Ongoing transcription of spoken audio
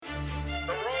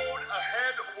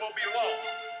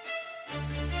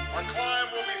Our climb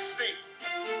will be steep.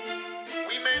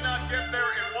 We may not get there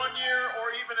in 1 year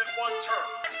or even in one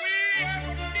term. We as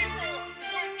a people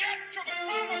will get to the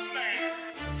promised land.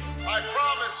 I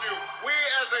promise you, we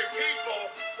as a people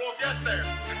will get there.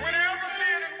 And whenever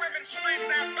men and women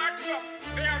straighten their backs up,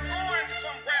 they are going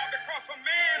somewhere, because a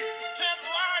man can't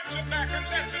ride your back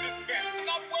unless it is bent. I'm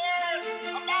not worried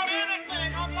about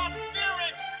anything. I'm not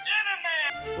fearing any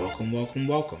man. Welcome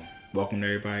to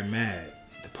Everybody Mad,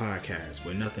 the podcast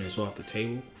where nothing is off the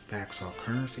table, facts are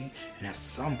currency, and at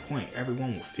some point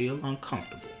everyone will feel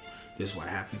uncomfortable. This is what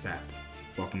happens after.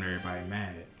 Welcome to Everybody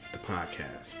Mad, the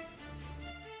podcast.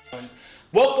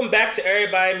 Welcome back to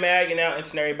Everybody Mad. You're now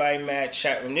into Everybody Mad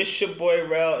chat room. This is your boy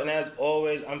Rel, and as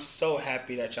always, I'm so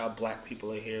happy that y'all black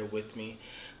people are here with me.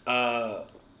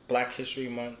 Black History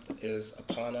Month is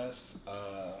upon us.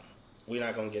 We're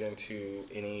not going to get into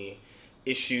any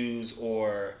issues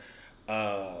or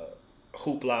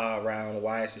hoopla around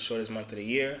why it's the shortest month of the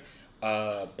year.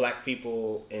 Black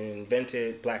people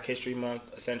invented Black History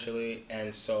Month, essentially,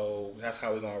 and so that's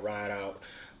how we're going to ride out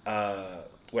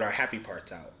with our happy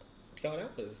parts out. Yo,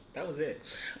 that was it.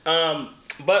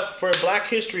 But for Black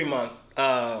History Month,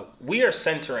 we are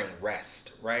centering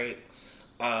rest, right?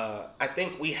 I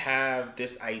think we have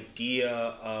this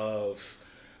idea of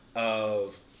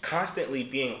constantly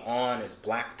being on as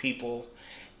black people,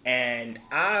 and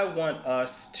I want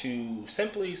us to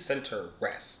simply center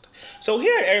rest. So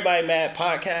here at Everybody Mad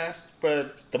Podcast,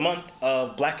 for the month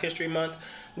of Black History Month,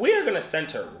 we are going to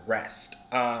center rest.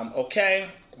 Okay?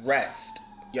 Rest.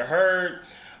 You heard?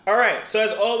 All right. So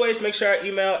as always, make sure I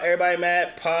email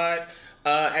everybodymadpod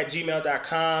at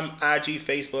gmail.com, IG,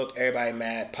 Facebook, Everybody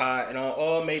Mad Pod, and on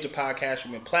all major podcast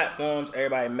streaming platforms,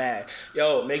 Everybody Mad.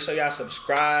 Yo, make sure y'all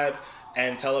subscribe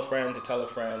and tell a friend to tell a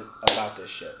friend about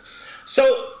this shit.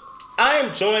 So I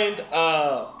am joined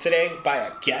today by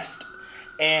a guest,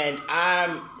 and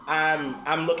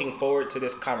I'm looking forward to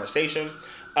this conversation.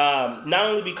 Not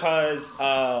only because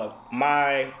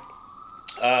my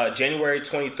January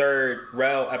 23rd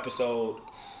Rel episode,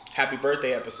 Happy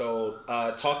Birthday episode,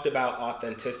 talked about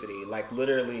authenticity. Like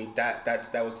literally, that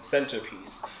was the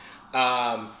centerpiece.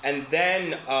 And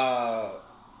then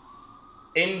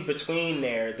in between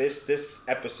there, this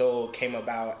episode came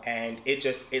about, and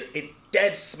it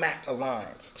dead smack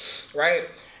aligns, right?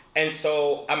 And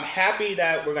so I'm happy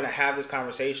that we're gonna have this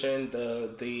conversation.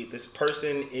 This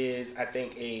person is, I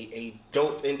think, a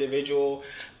dope individual.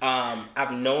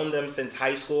 I've known them since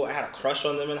high school. I had a crush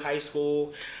on them in high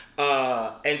school.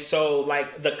 And so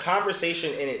like the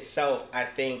conversation in itself, I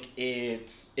think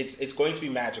it's going to be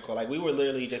magical. Like we were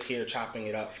literally just here chopping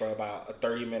it up for about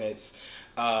 30 minutes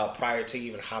prior to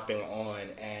even hopping on,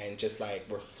 and just like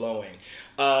we're flowing.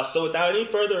 So without any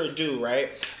further ado, right,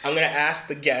 I'm gonna ask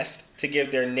the guest to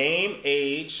give their name,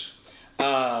 age,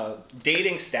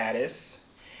 dating status,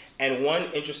 and one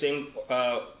interesting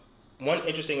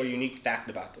or unique fact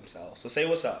about themselves. So say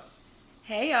what's up.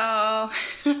 Hey y'all.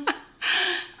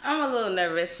 I'm a little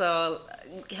nervous, so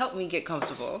help me get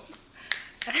comfortable.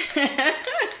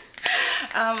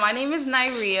 My name is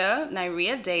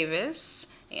Nyria Davis.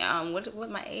 What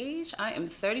my age? I am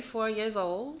 34 years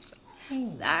old.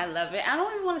 Ooh. I love it. I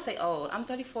don't even want to say old. I'm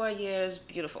 34 years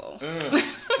beautiful.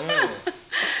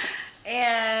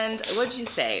 And what did you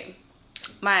say?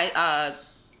 My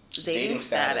dating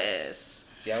status.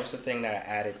 Yeah, that was the thing that I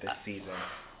added this season.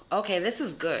 Okay, this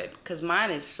is good, because mine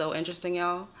is so interesting,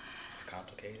 y'all. It's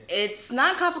complicated. It's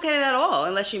not complicated at all,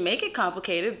 unless you make it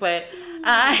complicated, but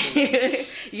I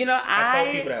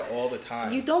tell people that all the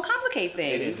time. You don't complicate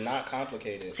things. It is not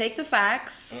complicated. Take the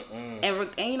facts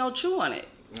and chew on it.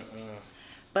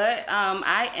 But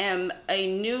I am a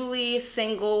newly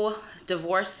single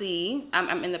divorcee.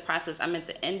 I'm in the process. I'm at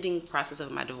the ending process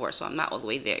of my divorce, so I'm not all the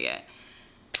way there yet.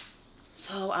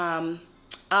 So,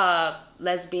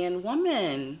 lesbian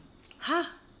woman. Huh.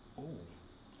 Ooh.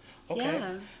 Okay.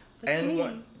 Yeah, that's me.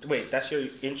 Wait, that's your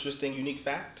interesting, unique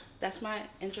fact? That's my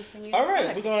interesting, unique fact. All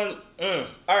right, we're going...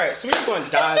 All right, so we're just going to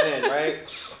dive in, right?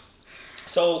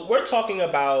 So we're talking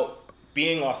about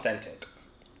being authentic.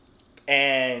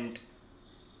 And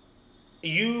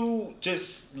you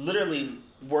just literally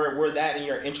were that in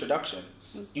your introduction.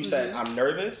 You said, I'm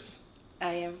nervous.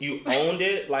 I am. You owned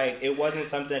it. Like, it wasn't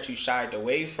something that you shied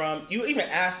away from. You even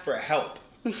asked for help.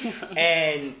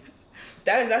 And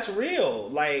that's real.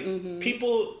 Like,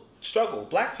 people struggle.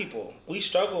 Black people, we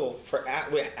struggle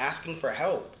with asking for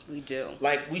help. We do.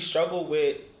 Like, we struggle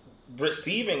with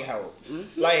receiving help.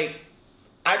 Like,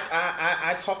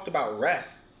 I talked about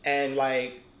rest, and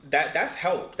like that's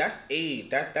help. That's aid.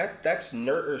 That's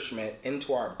nourishment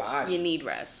into our body. You need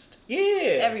rest.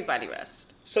 Yeah. Everybody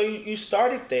rest. So you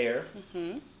started there.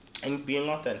 and being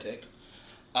authentic.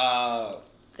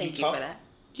 Thank you for that.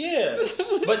 Yeah,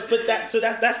 but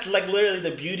that's like literally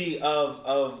the beauty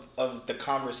of the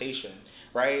conversation,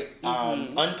 right?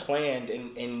 Unplanned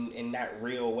in that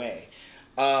real way.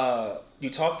 You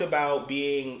talked about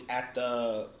being at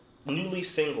the newly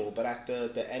single, but at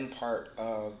the end part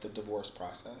of the divorce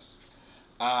process,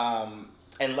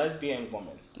 and lesbian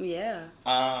woman. Yeah.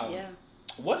 Yeah.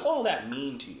 What's all that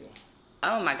mean to you?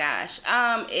 Oh my gosh.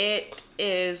 It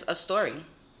is a story.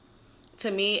 To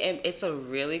me, it's a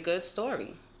really good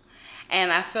story.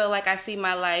 And I feel like I see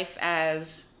my life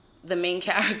as the main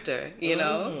character, you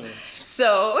know?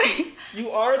 So...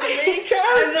 You are the main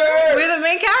character! We're the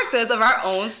main characters of our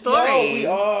own story. No, we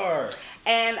are.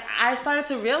 And I started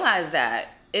to realize that.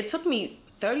 It took me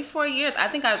 34 years. I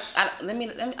think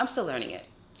I'm still learning it.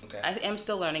 Okay. I am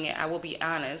still learning it, I will be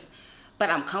honest. But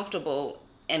I'm comfortable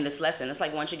in this lesson. It's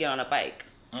like once you get on a bike.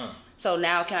 So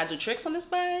now, can I do tricks on this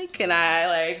bike? Can I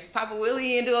like pop a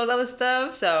wheelie and do all this other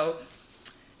stuff? So,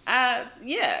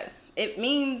 yeah, it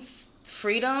means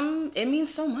freedom. It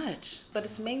means so much, but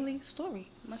it's mainly story.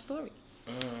 My story.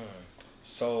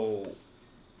 So,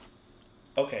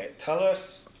 okay, tell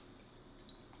us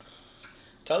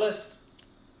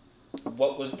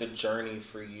what was the journey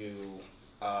for you?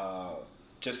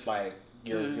 Just like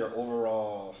your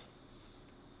overall.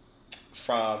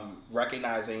 From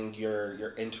recognizing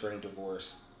you're entering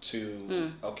divorce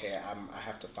to okay, I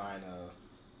have to find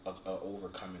a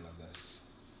overcoming of this.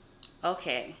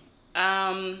 Okay,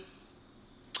 I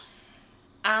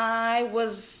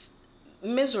was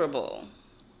miserable,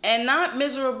 and not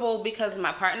miserable because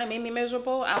my partner made me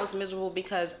miserable. I was miserable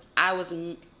because I was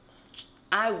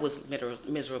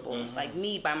miserable, like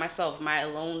me by myself, my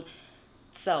alone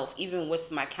self. Even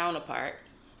with my counterpart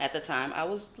at the time, I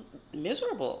was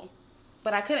miserable.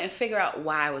 But I couldn't figure out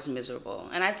why I was miserable.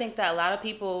 And I think that a lot of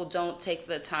people don't take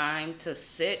the time to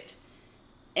sit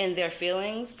in their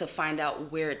feelings to find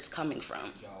out where it's coming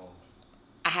from. Yo.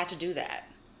 I had to do that.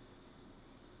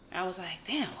 I was like,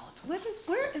 damn, where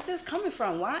is this coming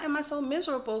from? Why am I so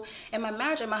miserable in my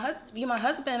marriage? And my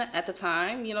husband at the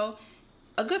time, you know,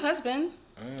 a good husband.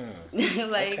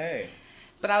 Like, okay.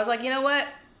 But I was like, you know what?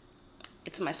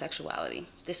 It's my sexuality.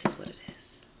 This is what it is.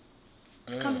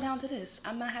 It comes down to this.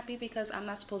 I'm not happy because I'm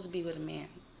not supposed to be with a man.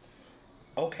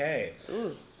 Okay.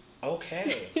 Ooh.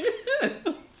 Okay.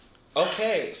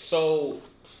 Okay, so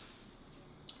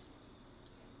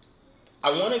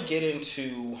I want to get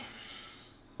into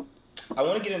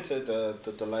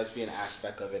the lesbian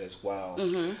aspect of it as well.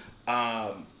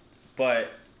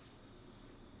 But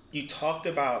you talked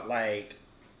about like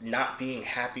not being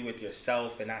happy with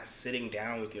yourself and not sitting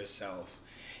down with yourself.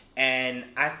 And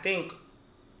I think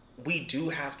we do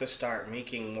have to start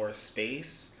making more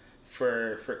space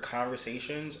for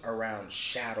conversations around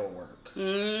shadow work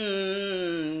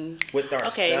with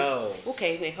ourselves.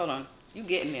 Okay, wait, hold on. You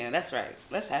getting there? That's right.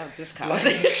 Let's have this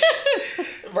conversation.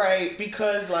 Like, right,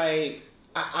 because like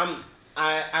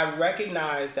I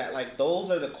recognize that like those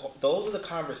are the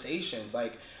conversations.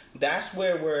 Like that's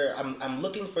where I'm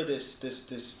looking for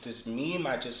this meme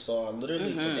I just saw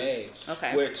literally today.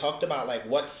 Okay. Where it talked about like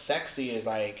what sexy is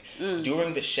like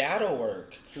during the shadow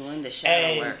work. Doing the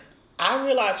shadow work. I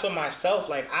realized for myself,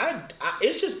 like I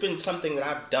it's just been something that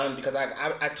I've done because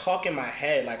I talk in my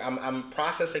head, like I'm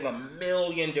processing a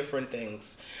million different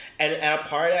things, and a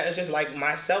part of that is just like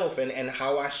myself and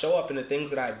how I show up and the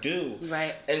things that I do.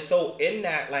 Right. And so in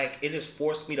that, like it has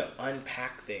forced me to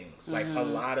unpack things, like a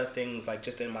lot of things, like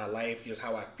just in my life, just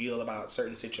how I feel about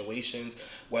certain situations,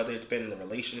 whether it's been in the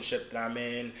relationship that I'm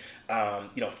in,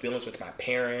 you know, feelings with my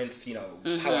parents, you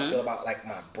know, how I feel about like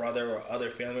my brother or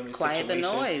other family members. Quiet the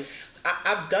noise.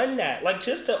 I've done that, like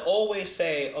just to always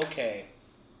say, okay,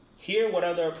 here what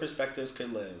other perspectives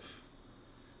could live.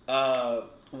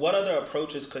 What other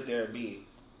approaches could there be?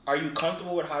 Are you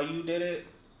comfortable with how you did it?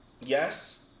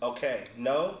 Yes. Okay.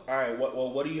 No. All right.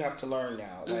 What do you have to learn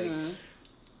now? Like,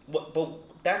 but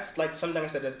that's like something I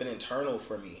said that's been internal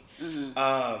for me.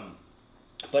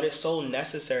 But it's so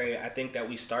necessary. I think that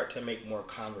we start to make more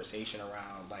conversation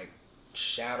around like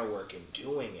shadow work and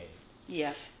doing it.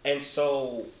 Yeah. And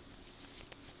so,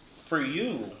 for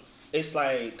you, it's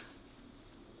like,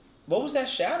 what was that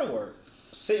shadow work?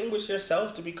 Sitting with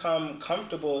yourself to become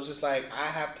comfortable is just like, I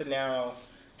have to now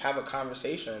have a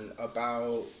conversation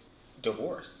about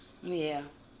divorce. Yeah.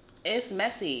 It's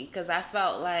messy because I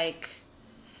felt like,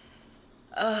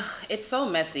 it's so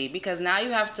messy because now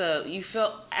at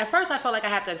first I felt like I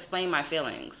had to explain my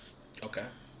feelings. Okay.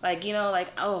 Like, you know,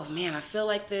 like, oh man, I feel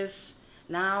like this.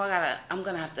 Now I'm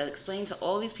going to have to explain to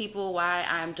all these people why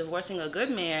I'm divorcing a good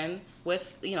man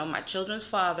with, you know, my children's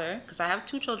father, because I have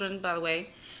 2 children, by the way.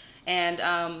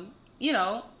 And, you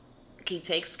know, he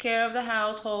takes care of the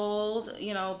household,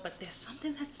 you know, but there's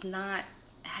something that's not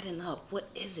adding up. What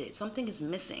is it? Something is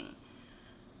missing.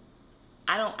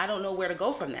 I don't know where to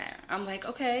go from there. I'm like,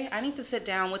 okay, I need to sit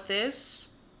down with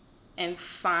this and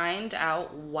find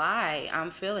out why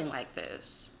I'm feeling like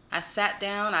this. I sat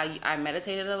down, I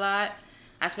meditated a lot.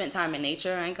 I spent time in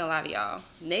nature. I ain't gonna lie to y'all.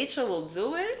 Nature will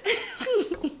do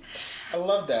it. I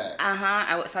love that.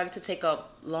 I started to take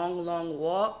up long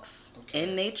walks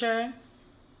in nature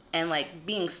and like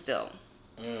being still.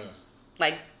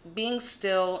 Like being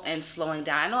still and slowing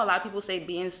down. I know a lot of people say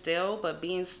being still, but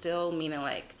being still meaning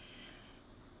like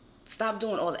stop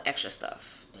doing all the extra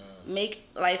stuff. Make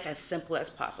life as simple as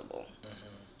possible.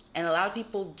 And a lot of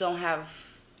people don't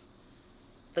have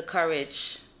the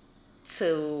courage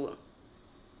to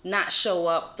not show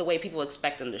up the way people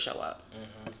expect them to show up.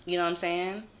 You know what I'm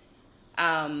saying?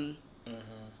 I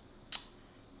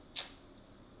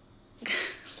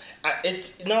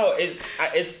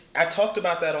talked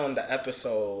about that on the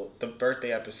episode, the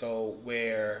birthday episode,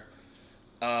 where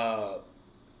a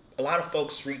lot of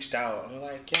folks reached out and were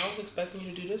like, "Yeah, I was expecting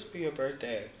you to do this for your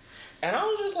birthday," and I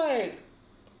was just like,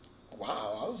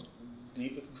 "Wow,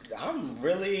 I'm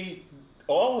really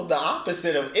all of the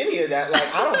opposite of any of that.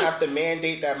 Like, I don't have to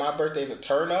mandate that my birthday's a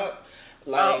turn up.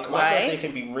 Like, my birthday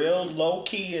can be real low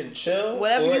key and chill,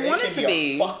 whatever you want it to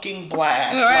be. A fucking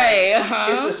blast, right?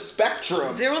 Like, it's a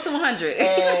spectrum, 0 to 100.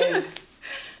 And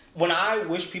when I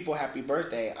wish people happy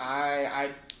birthday, I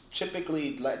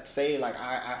typically let's say like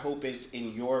I hope it's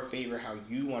in your favor how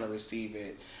you want to receive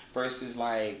it versus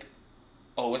like,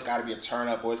 oh, it's got to be a turn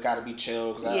up or it's got to be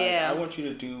chill, because I want you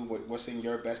to do what's in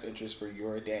your best interest for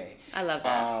your day. I love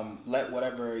that. Let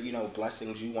whatever, you know,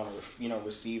 blessings you want to, you know,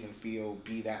 receive and feel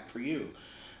be that for you.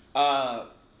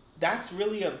 That's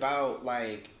really about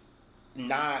like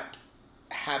not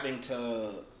having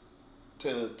to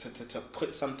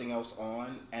put something else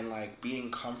on and like being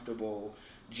comfortable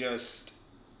just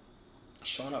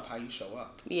showing up how you show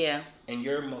up. Yeah. And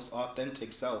your most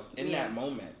authentic self in that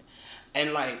moment.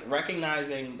 And like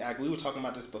recognizing, like we were talking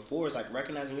about this before, it's like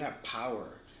recognizing you have power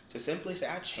to simply say,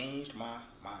 I changed my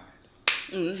mind.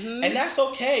 And that's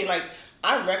okay. Like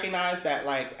I recognize that,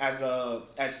 like as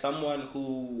someone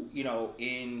who, you know,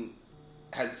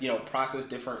 has, you know, processed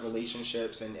different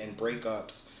relationships and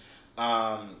breakups.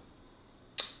 I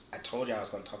told you I was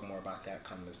going to talk more about that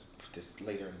come this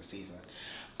later in the season.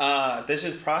 There's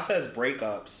just processed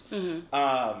breakups.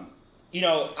 You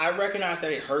know, I recognize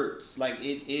that it hurts. Like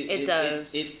it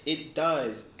does. It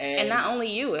does. And not only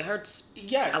you, it hurts.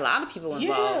 Yes. A lot of people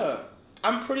involved. Yeah.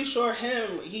 I'm pretty sure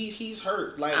he's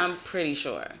hurt. Like I'm pretty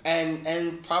sure.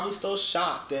 And probably still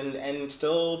shocked and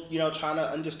still, you know, trying to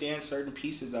understand certain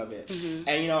pieces of it.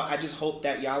 And you know, I just hope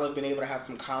that y'all have been able to have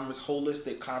some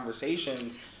holistic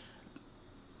conversations.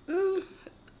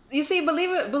 You see, believe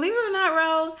it or not,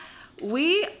 Raul,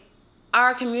 we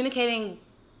are communicating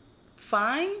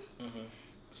fine.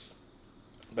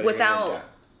 But without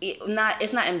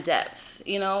it's not in depth,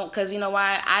 you know, because you know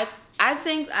why I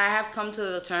think I have come to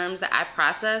the terms that I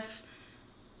process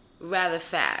rather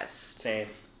fast. Same.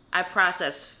 I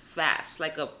process fast,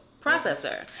 like a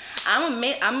processor. I'm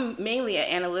mainly an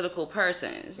analytical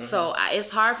person, so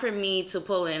it's hard for me to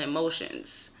pull in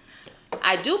emotions.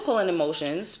 I do pull in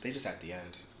emotions. They just at the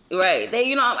end. Right. They,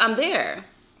 you know, I'm there.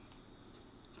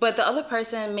 But the other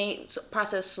person may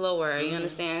process slower, you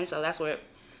understand? So that's where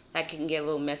that can get a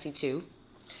little messy too.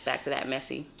 Back to that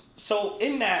messy. So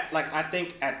in that, like, I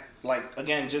think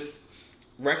again, just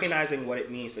recognizing what it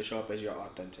means to show up as your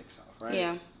authentic self, right?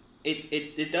 Yeah.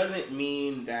 It doesn't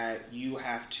mean that you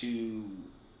have to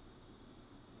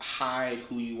hide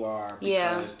who you are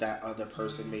because that other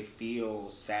person may feel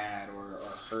sad or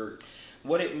hurt.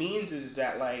 What it means is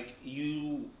that, like,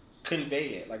 you convey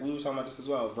it. Like, we were talking about this as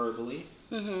well, verbally.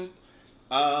 And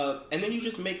then you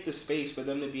just make the space for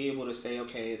them to be able to say,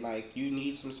 okay, like, you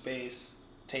need some space,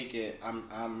 take it.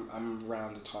 I'm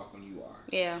around to talk when you are.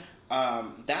 Yeah.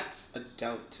 That's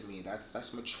adult to me.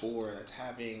 That's mature. That's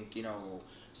having, you know,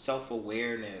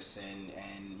 self-awareness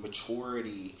and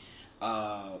maturity,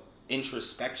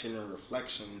 introspection and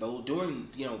reflection. Though doing,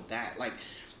 you know, that, like,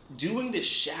 doing the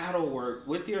shadow work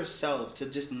with yourself to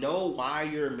just know why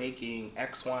you're making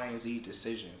X, Y, and Z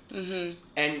decision.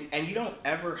 And you don't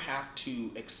ever have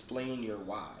to explain your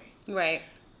why. Right.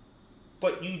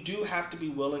 But you do have to be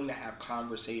willing to have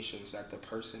conversations that the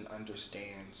person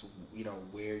understands, you know,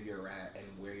 where you're at and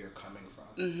where you're coming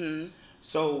from.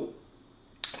 So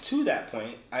to that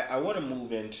point, I want to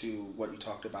move into what you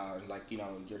talked about, like, you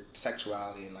know, your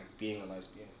sexuality and, like, being a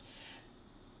lesbian.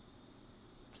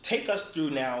 Take us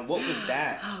through now. What was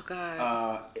that?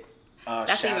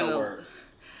 shadow work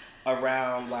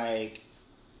around like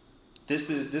this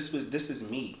is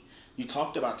me. You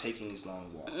talked about taking these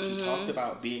long walks. You talked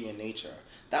about being in nature.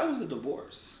 That was a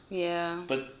divorce. Yeah.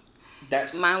 But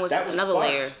mine was another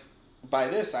layer. By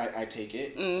this, I take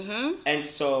it. And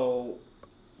so,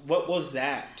 what was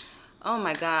that? Oh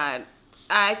my God.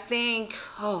 I think.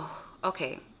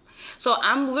 Okay. So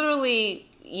I'm literally.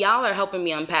 Y'all are helping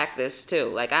me unpack this too.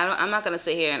 Like I'm not gonna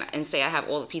sit here and say I have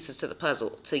all the pieces to the puzzle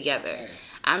together. Okay.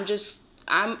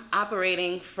 I'm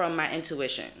operating from my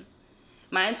intuition.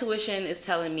 My intuition is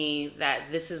telling me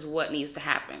that this is what needs to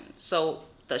happen. So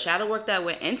the shadow work that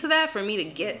went into that for me to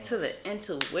get to the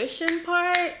intuition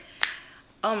part,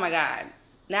 oh my God.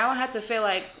 Now I have to feel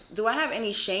like, do I have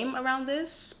any shame around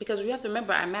this? Because you have to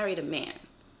remember, I married a man.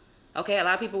 Okay, a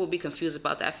lot of people will be confused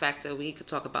about that factor. We could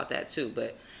talk about that too.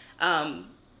 But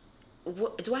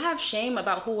do I have shame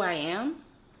about who I am?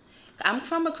 I'm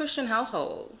from a Christian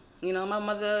household. You know, my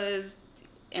mother is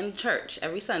in church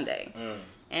every Sunday.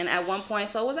 And at one point,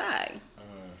 so was I.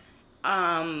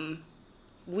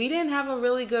 We didn't have a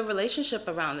really good relationship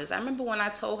around this. I remember when I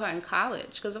told her in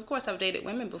college, because of course I've dated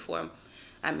women before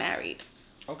I married.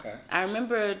 Okay. I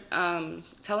remember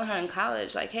telling her in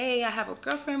college, like, hey, I have a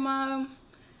girlfriend, Mom,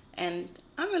 and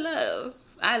I'm in love.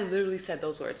 I literally said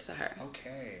those words to her.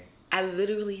 Okay. I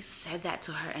literally said that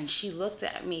to her, and she looked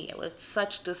at me with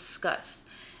such disgust.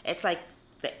 It's like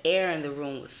the air in the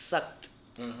room was sucked.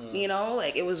 You know,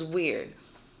 like it was weird.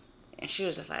 And she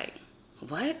was just like,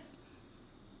 what?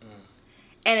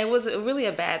 And it was really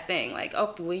a bad thing. Like,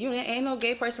 okay, well, you ain't no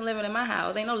gay person living in my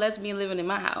house. Ain't no lesbian living in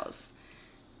my house.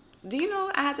 Do you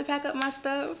know I had to pack up my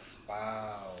stuff?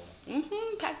 Wow.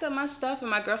 Packed up my stuff, and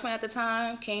my girlfriend at the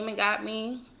time came and got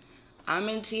me. I'm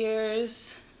in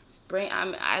tears.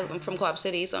 I'm from Co-op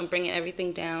City, so I'm bringing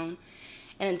everything down.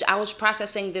 And I was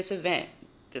processing this event.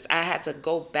 I had to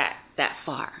go back that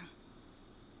far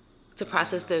to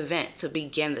process the event, to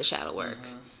begin the shadow work.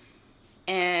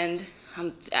 And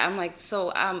I'm like,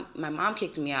 so my mom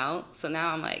kicked me out. So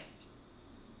now I'm like,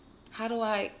 how do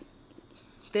I?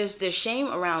 There's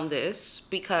shame around this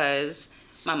because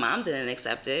my mom didn't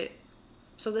accept it.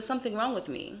 So there's something wrong with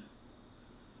me.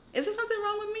 Is there something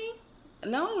wrong with me?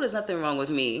 No, there's nothing wrong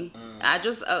with me. I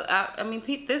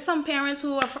mean, there's some parents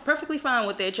who are perfectly fine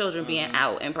with their children being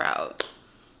out and proud.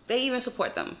 They even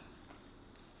support them.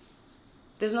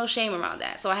 There's no shame around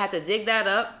that. So I had to dig that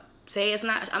up. Say it's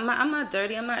not. I'm not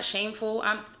dirty. I'm not shameful.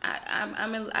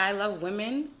 I love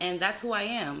women, and that's who I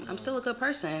am. I'm still a good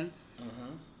person.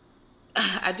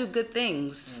 I do good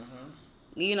things.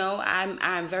 You know,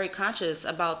 I'm very conscious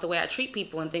about the way I treat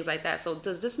people and things like that. So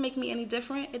does this make me any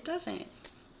different? It doesn't.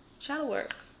 Shadow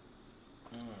work.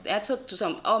 That took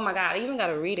some. Oh my God! I even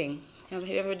got a reading.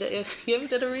 You ever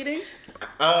did a reading?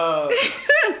 I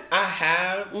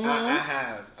have.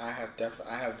 I have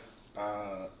definitely. I have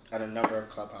at a number of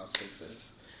Clubhouse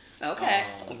spaces. Okay.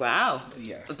 Wow.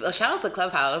 Yeah. Shout out to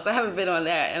Clubhouse. I haven't been on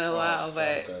that in a while,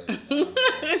 but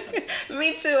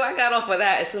me too. I got off of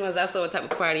that as soon as I saw what type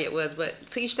of party it was. But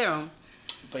to each their own.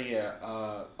 But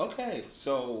yeah. Okay.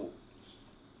 So.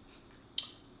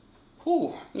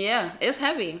 Whew. Yeah, it's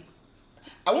heavy.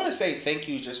 I want to say thank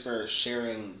you just for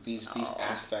sharing these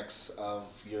aspects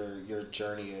of your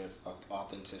journey of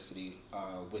authenticity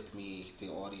with me, the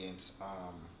audience.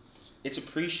 It's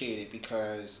appreciated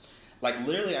because, like,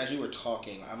 literally as you were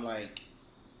talking, I'm like,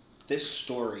 this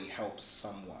story helps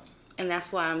someone. And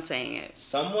that's why I'm saying it.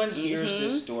 Someone hears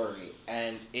this story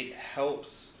and it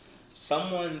helps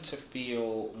someone to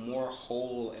feel more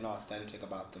whole and authentic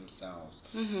about themselves.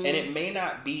 And it may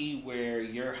not be where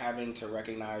you're having to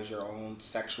recognize your own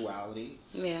sexuality.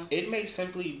 Yeah. It may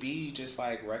simply be just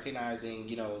like recognizing,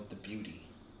 you know, the beauty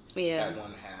that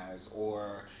one has,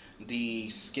 or the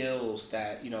skills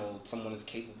that, you know, someone is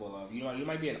capable of. You know, you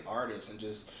might be an artist and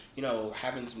just, you know,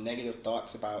 having some negative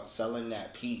thoughts about selling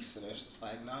that piece, and it's just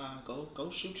like, nah, go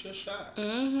shoot your shot.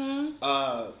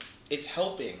 It's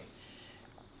helping.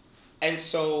 And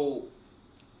so,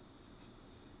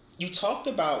 you talked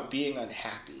about being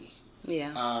unhappy.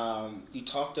 Yeah. You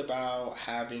talked about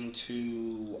having to,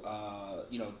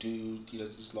 you know, do, you know,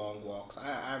 these long walks.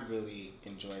 I really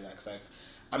enjoy that because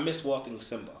I miss walking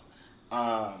Simba.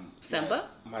 Simba?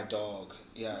 My dog,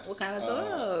 yes. What kind of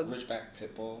dog? Ridgeback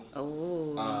Pit Bull.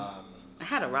 Oh. I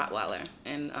had a Rottweiler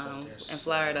in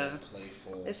Florida. So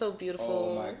playful. It's so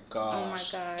beautiful. Oh my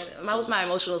gosh. Oh my God. That was my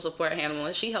emotional support animal,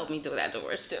 and she helped me do that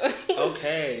divorce too.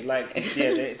 Okay, like,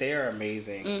 yeah, they are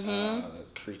amazing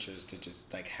creatures to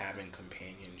just like have in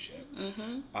companionship.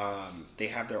 They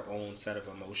have their own set of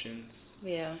emotions.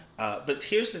 Yeah. But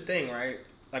here's the thing, right?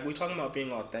 like we're talking about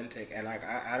being authentic, and like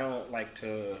I don't like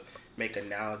to make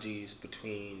analogies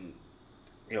between,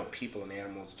 you know, people and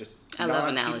animals, just I love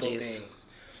analogies. Things.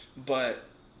 But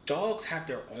dogs have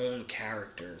their own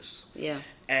characters. Yeah.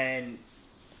 And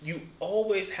you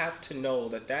always have to know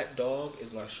that that dog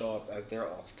is going to show up as their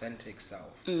authentic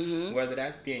self. Mm-hmm. Whether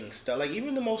that's being like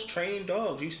even the most trained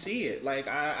dogs, you see it. Like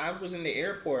I was in the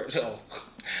airport. I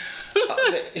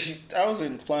was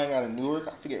flying out of Newark.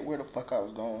 I forget where the fuck I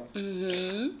was going.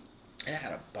 Mm-hmm. And I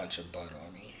had a bunch of bud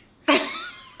on me.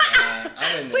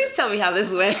 Please tell me how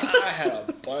this went. I had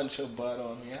a bunch of bud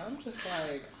on me. And I'm just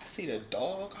like, I see the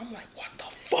dog. I'm like, what the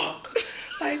fuck?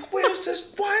 Like, why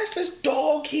is this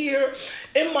dog here?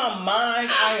 In my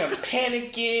mind, I am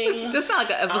panicking. This sounds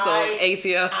like an episode of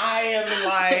ATL. I am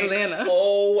like, Atlanta.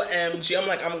 OMG. I'm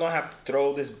like, I'm going to have to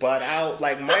throw this bud out.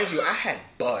 Like, mind you, I had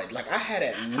bud. Like, I had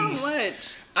at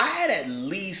least. How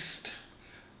much?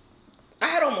 I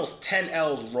had almost 10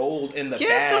 L's rolled in the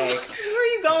bag. Where are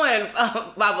you going,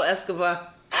 Pablo Escobar?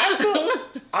 I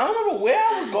don't remember where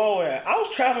I was going. I was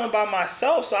traveling by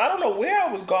myself, so I don't know where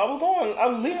I was going. I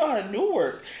was leaving out of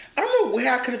Newark. I don't know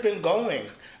where I could have been going.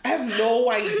 I have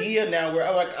no idea now where.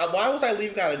 I'm like, why was I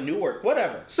leaving out of Newark?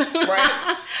 Whatever. Right?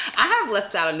 I have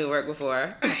left out of Newark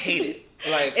before. I hate it.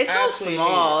 Like, it's so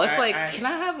small. It's like, can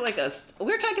I have like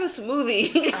where can I get a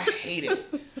smoothie? I hate it.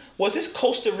 Was this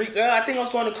Costa Rica? I think I was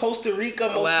going to Costa Rica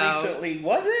most recently.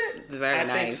 Was it? Very nice.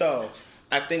 I think so.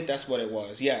 I think that's what it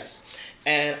was. Yes.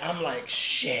 And I'm like,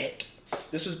 shit.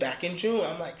 This was back in June.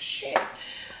 I'm like, shit. I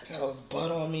got all this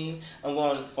bud on me. I'm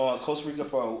going on Costa Rica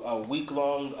for a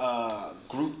week-long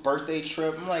group birthday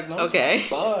trip. I'm like, no, it's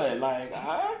my bud. Like,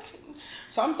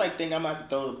 so I'm like thinking I'm going to have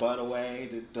to throw the bud away.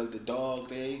 The dog,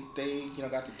 they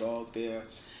got the dog there.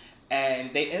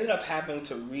 And they ended up having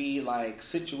to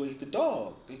situate the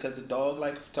dog because the dog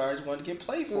started wanting to get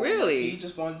playful. Really? He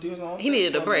just wanted to do his own thing. He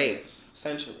needed a break.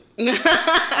 Essentially.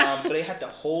 So they had to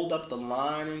hold up the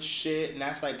line and shit, and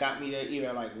that's got me there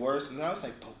even worse. And then I was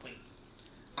like, but wait,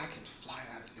 I can fly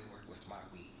out of Newark with my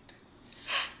weed.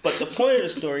 But the point of the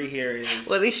story here is,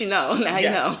 well, at least you know. Now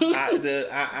yes, you know.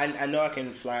 I know I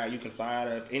can fly out. You can fly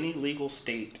out of any legal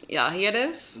state. Y'all hear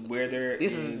this? Where there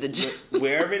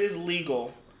wherever it is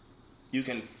legal, you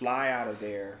can fly out of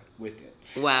there with it.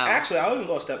 Wow. Actually, I would even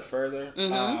go a step further,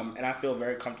 and I feel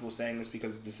very comfortable saying this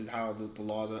because this is how the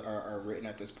laws are written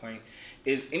at this point,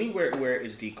 is anywhere where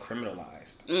it's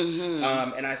decriminalized.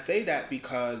 Mm-hmm. And I say that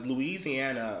because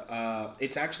Louisiana,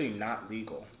 it's actually not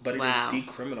legal, but it is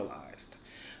decriminalized.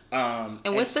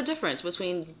 And what's the difference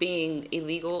between being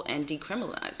illegal and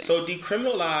decriminalizing? So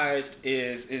decriminalized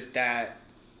is that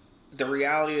the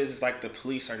reality is the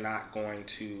police are not going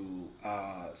to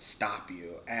stop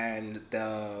you, and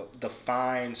the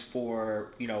fines for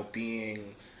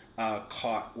being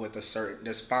caught with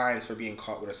there's fines for being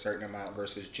caught with a certain amount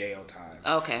versus jail time.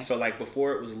 Okay. So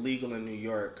before it was legal in New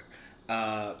York,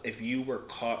 if you were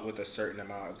caught with a certain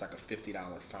amount, it was a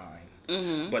 $50 fine.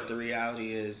 Mm-hmm. But the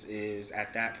reality is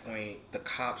at that point the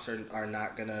cops are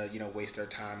not gonna waste their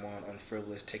time on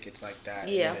frivolous tickets like that.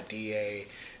 Yeah. And the DA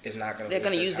is not gonna. They're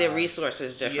gonna use their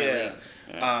resources differently.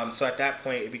 Yeah. So at that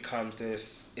point it becomes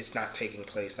this. It's not taking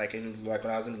place. When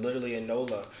I was literally in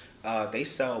NOLA, they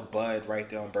sell bud right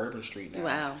there on Bourbon Street now.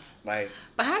 Wow.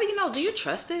 But how do you know? Do you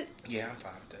trust it? Yeah, I'm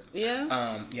fine with it. Yeah.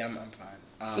 Yeah, I'm fine.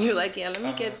 You're let me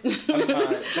get. I'm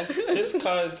fine. Just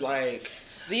cause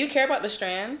Do you care about the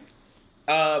strand?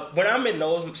 When I'm in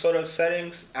those sort of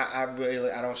settings, I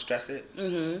don't stress it.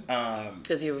 Mm-hmm.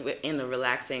 Because you're in a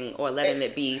relaxing or letting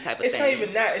it be type of thing. It's not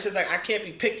even that. It's just I can't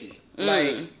be picky.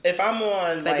 If I'm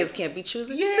on beggars can't be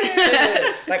choosers. Yeah.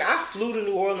 I flew to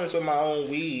New Orleans with my own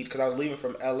weed because I was leaving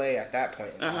from LA at that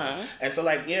point in time. And so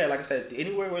like I said,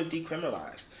 anywhere where it's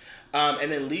decriminalized. And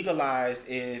then legalized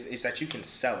is that you can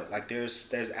sell it.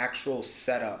 There's actual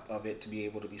setup of it to be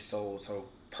able to be sold. So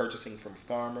purchasing from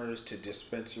farmers to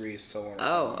dispensaries, so on and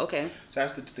so on. Oh, okay. So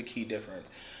that's the key difference.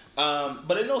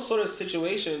 But in those sort of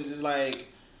situations, is I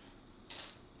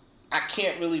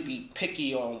can't really be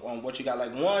picky on what you got.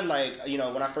 When I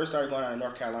first started going out of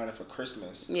North Carolina for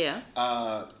Christmas,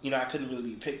 I couldn't really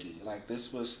be picky.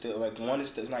 This was still one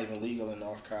is not even legal in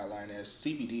North Carolina.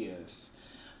 CBD is.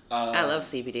 I love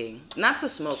CBD. Not to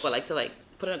smoke, but to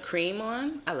put a cream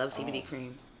on. I love CBD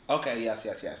cream. Okay. Yes.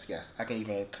 I can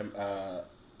even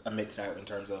admit to that in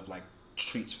terms of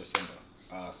treats for Simba,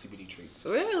 CBD treats.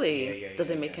 Really? Yeah.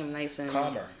 Does it make him nice and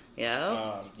calmer?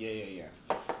 Yeah. Yeah.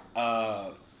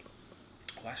 Well,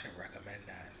 I should recommend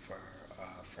that for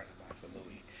a friend of mine, for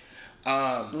Louis.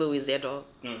 Louis is their dog.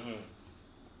 Mm-hmm.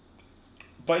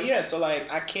 But yeah, so I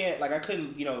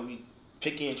couldn't, be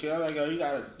picky and choose. I'm like, yo, you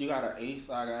got an eighth.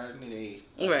 I need an eighth.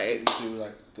 Right. To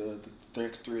like the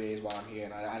next 3 days while I'm here,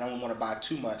 and I don't want to buy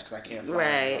too much because I can't fly.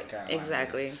 Right.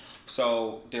 Exactly.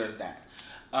 So there's that.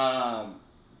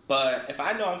 But if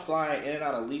I know I'm flying in and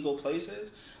out of legal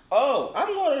places, I'm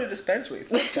going to the dispensary.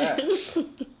 Fuck that.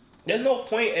 There's no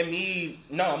point in me.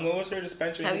 No, I'm going to the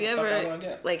dispensary. Have you ever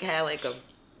had like a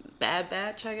bad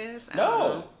batch? I guess.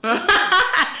 No.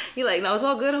 You're like, no, it's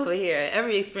all good over here.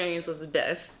 Every experience was the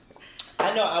best.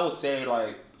 I know. I would say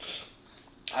like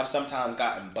I've sometimes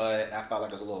gotten bud. I felt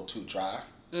like it was a little too dry,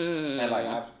 and like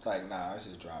I've like nah, this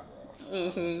is dry, bro.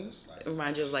 Mm-hmm.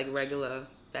 Reminds you of like regular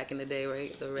back in the day,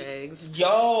 right? The regs.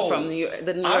 Yo, from the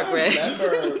New York regs. I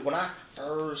remember when I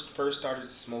first started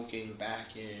smoking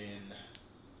back in.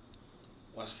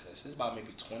 What's this? This is about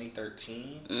maybe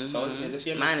 2013. Mm-hmm. So this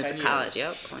year mine makes is 10 college.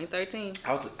 years. Yep, 2013.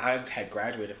 I had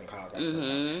graduated from college,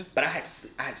 but I had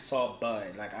saw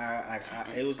bud. Like I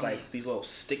it was like these little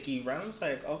sticky rounds.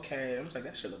 Like okay, I was like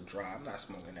that shit look dry. I'm not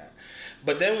smoking that.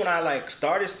 But then when I like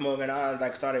started smoking, I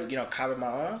like started copping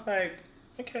my own. I was like,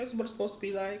 okay, this is what it's supposed to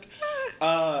be like.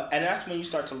 And that's when you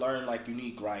start to learn like you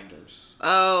need grinders.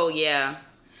 Oh yeah,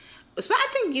 but I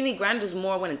think you need grinders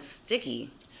more when it's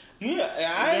sticky.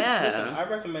 Yeah, listen, I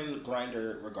recommend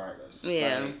grinder regardless.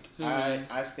 Yeah.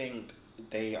 Like, I think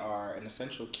they are an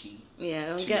essential key. Yeah,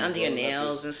 don't get under your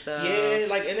nails and stuff. Yeah,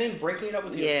 like, and then breaking it up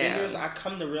with your fingers, I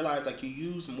come to realize, like, you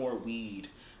use more weed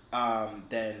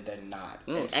than not.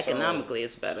 Economically,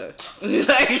 it's better.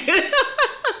 Like,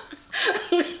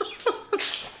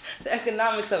 the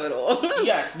economics of it all.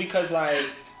 Yes, because,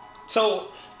 like,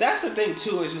 so that's the thing,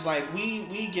 too, is just, like,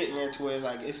 we getting into it, is,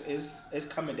 like, it's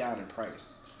coming down in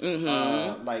price.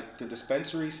 Mm-hmm. Like the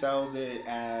dispensary sells it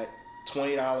at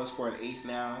 $20 for an eighth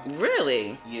now.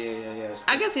 Really? Yeah.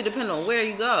 I guess it depends on where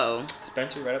you go.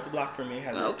 Dispensary right up the block for me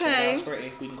has $20 for an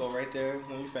eighth. We can go right there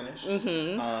when we finish.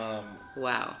 Mm-hmm.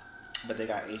 Wow. But they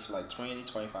got eighths for like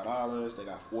 $20, $25. They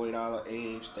got $40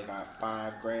 eighths. They got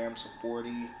 5 grams for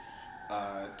 $40,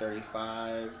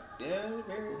 35. Yeah, it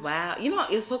varies. Wow. You know,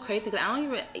 it's so crazy because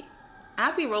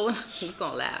I be rolling. You're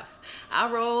gonna laugh.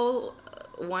 I roll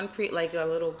like a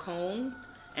little cone,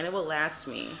 and it will last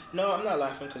me. No, I'm not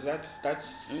laughing because that's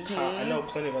I know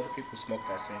plenty of other people who smoke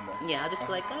that same way. Yeah, I'll just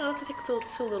be like, I'll take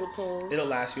two little pulls. It'll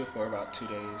last you for about 2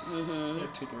 days. Mm-hmm.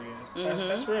 2-3 days.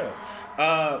 That's real.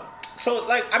 So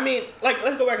like I mean like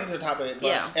let's go back into the topic. But,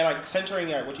 yeah. And like centering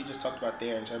what you just talked about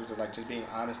there in terms of like just being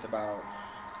honest about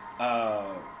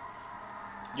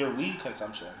your weed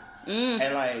consumption.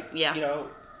 And like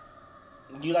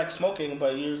you like smoking,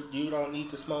 but you don't need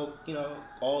to smoke,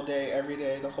 all day, every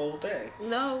day, the whole day.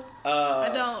 No, I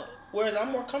don't. Whereas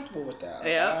I'm more comfortable with that.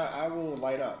 Yeah, I will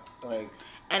light up, like.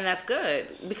 And that's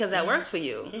good because that works for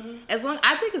you. Mm-hmm. As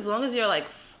long as you're like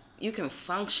you can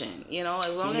function,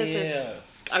 as long as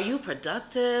are you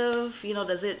productive?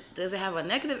 Does it have a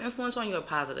negative influence on you or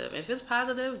positive? If it's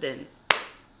positive, then.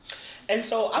 And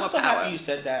so I'm so happy you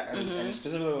said that, and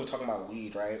specifically when we're talking about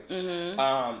weed, right?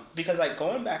 Mm-hmm. Because like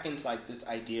going back into like this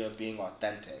idea of being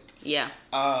authentic. Yeah.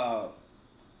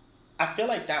 I feel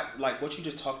like that, like what you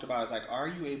just talked about is like, are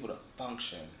you able to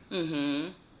function? Mm-hmm.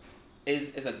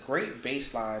 Is a great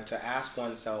baseline to ask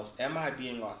oneself, am I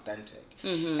being authentic?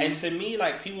 Mm-hmm. And to me,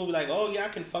 like people will be like, oh yeah, I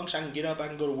can function, I can get up, I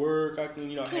can go to work, I can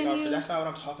hang out. That's not what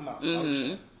I'm talking about. Mm-hmm.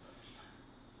 Function.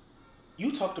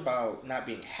 You talked about not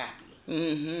being happy.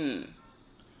 Mm-hmm.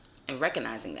 And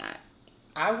recognizing that.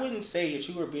 I wouldn't say that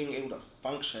you were being able to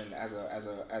function as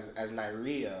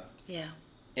Nyria. Yeah.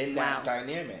 In that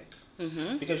dynamic.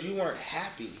 Mm-hmm. Because you weren't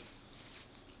happy.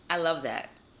 I love that.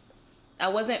 I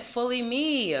wasn't fully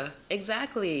me.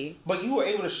 Exactly. But you were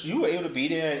able to be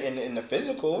there in the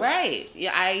physical. Right.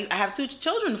 Yeah, I have 2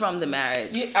 children from the marriage.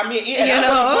 Yeah, I mean, I'm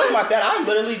not talking about that. I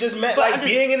literally just meant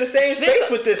being in the same space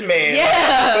with this man.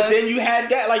 Yeah. But then you had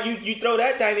that, like you throw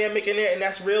that dynamic in there, and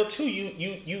that's real too.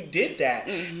 You did that,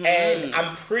 and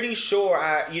I'm pretty sure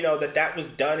that was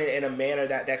done in a manner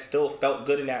that still felt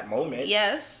good in that moment.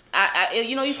 Yes.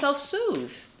 You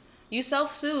self-soothe.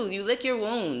 You lick your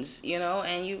wounds,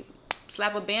 and you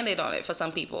slap a Band-Aid on it for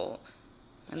some people.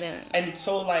 And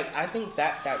so like I think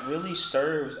that really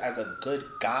serves as a good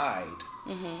guide.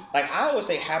 Mm-hmm. Like I always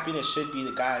say happiness should be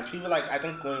the guide. People I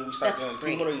think when we start doing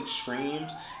people go to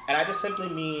extremes, and I just simply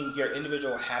mean your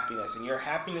individual happiness, and your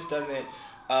happiness doesn't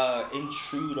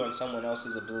intrude on someone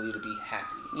else's ability to be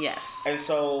happy. Yes. And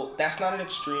so that's not an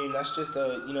extreme, that's just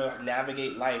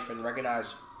navigate life and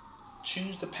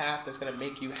choose the path that's going to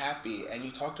make you happy. And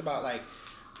you talked about like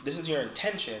this is your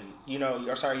intention, you're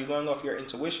going off your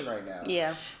intuition right now.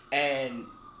 Yeah. And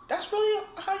that's really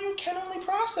how you can only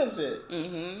process it.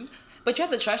 Mm-hmm. But you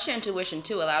have to trust your intuition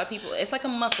too. A lot of people, it's like a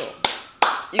muscle.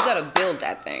 You gotta build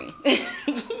that thing.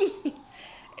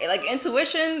 Like,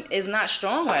 intuition is not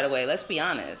strong right away. Let's be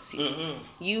honest.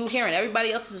 You hearing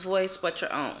everybody else's voice but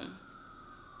your own.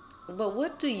 But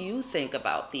what do you think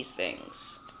about these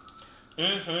things?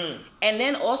 And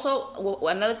then also,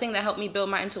 another thing that helped me build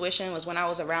my intuition was when I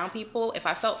was around people. If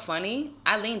I felt funny,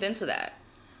 I leaned into that.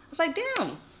 I was like,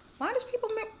 damn, why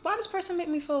does person make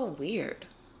me feel weird?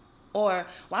 Or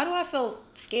why do I feel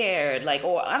scared? Like,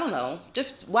 or I don't know.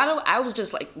 Just I was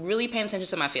just like really paying attention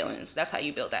to my feelings. That's how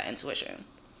you build that intuition.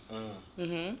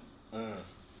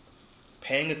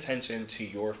 Paying attention to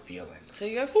your feelings. To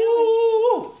your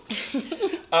feelings.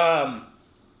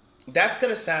 That's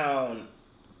gonna sound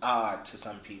odd to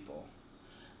some people,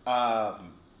 and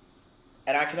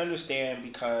I can understand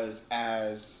because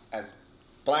as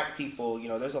Black people, you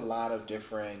know, there's a lot of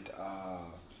different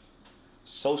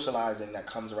socializing that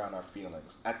comes around our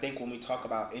feelings. I think when we talk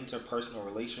about interpersonal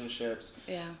relationships,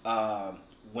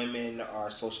 women are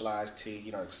socialized to,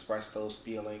 you know, express those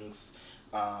feelings,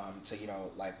 to, you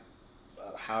know, like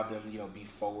have them, you know, be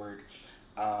forward.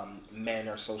 Men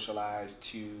are socialized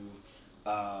to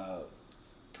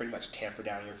pretty much tamper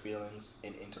down your feelings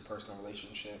in interpersonal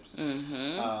relationships.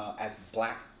 As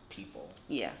Black people.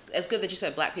 Yeah, it's good that you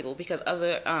said Black people because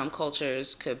other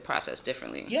cultures could process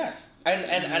differently. Yes, and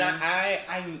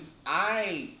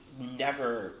I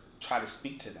never try to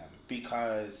speak to them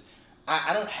because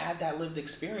I don't have that lived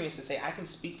experience to say I can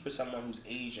speak for someone who's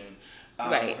Asian,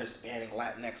 or Hispanic,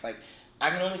 Latinx. Like, I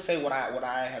can only say what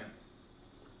I have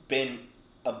been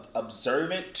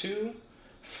observant to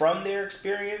from their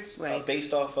experience,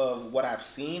 based off of what I've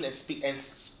seen, and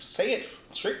say it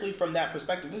strictly from that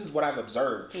perspective. This is what I've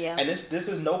observed, and this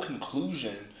is no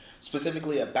conclusion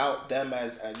specifically about them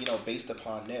as you know, based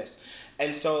upon this.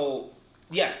 And so,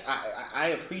 yes, I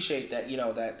appreciate that, you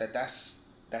know, that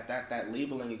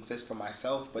labeling exists for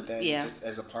myself, but then just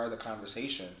as a part of the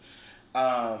conversation.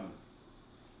 And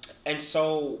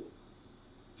so,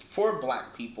 for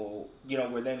Black people, you know,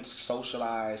 we're then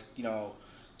socialized, you know,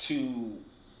 to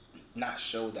not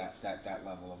show that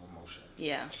level of emotion.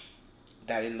 Yeah.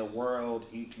 That in the world,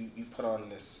 you put on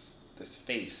this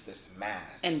face, this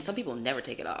mask. And some people never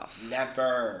take it off.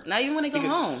 Never. Not even when they go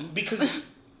home. Because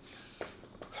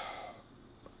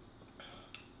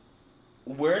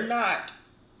we're not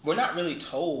really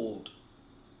told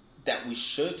that we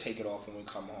should take it off when we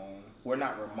come home. We're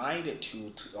not reminded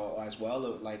to as well,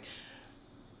 like,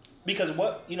 because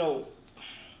what, you know,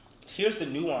 here's the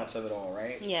nuance of it all,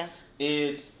 right? Yeah.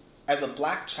 It's, as a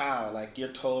Black child, like, you're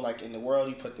told, like, in the world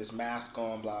you put this mask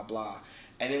on, blah blah,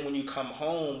 and then when you come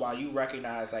home, while you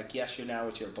recognize, like, yes, you're now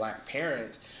with your Black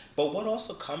parents, but what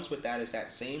also comes with that is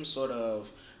that same sort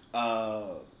of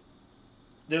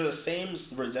there's the same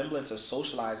resemblance of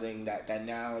socializing that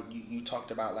now you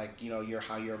talked about, like, you know,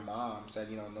 how your mom said,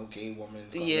 you know, no gay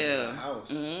woman's going to live in the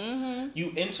house.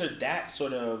 You enter that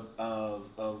sort of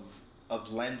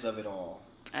lens of it all.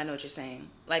 I know what you're saying.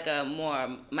 Like a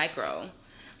more micro.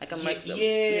 Like a micro.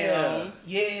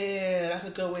 Yeah, that's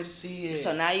a good way to see it.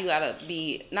 So now you gotta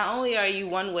be, not only are you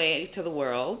one way to the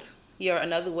world, you're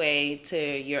another way to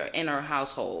your inner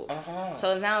household.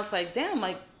 So now it's like, damn,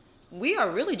 like, we are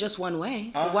really just one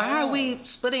way. Why are we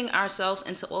splitting ourselves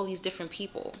into all these different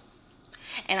people?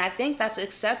 And I think that's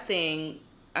accepting.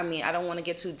 I mean, I don't want to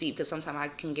get too deep because sometimes I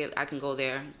can go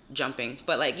there jumping.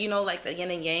 But, like, you know, like the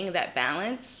yin and yang, that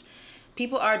balance.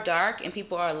 People are dark and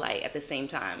people are light at the same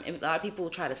time. And a lot of people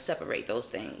try to separate those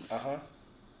things.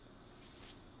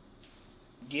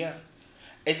 Yeah.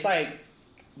 It's like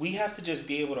we have to just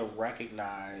be able to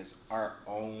recognize our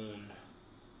own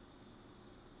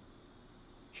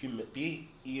humanity,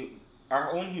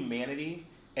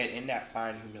 and in that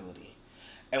find humility.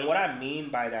 And what I mean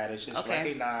by that is just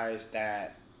recognize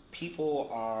that people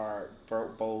are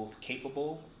both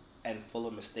capable and full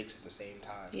of mistakes at the same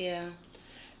time. Yeah.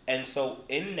 And so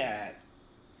in that,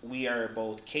 we are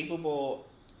both capable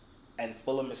and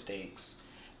full of mistakes.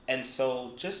 And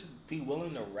so just be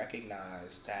willing to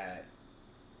recognize that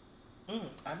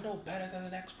I'm no better than the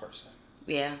next person.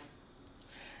 Yeah.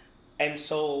 And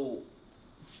so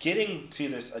getting to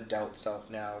this adult self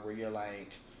now where you're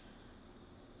like,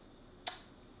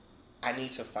 I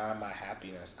need to find my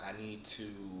happiness. I need to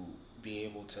be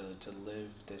able to live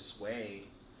this way.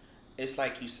 It's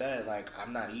like you said, like,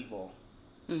 I'm not evil.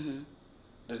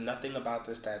 There's nothing about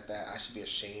this that I should be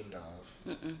ashamed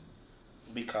of.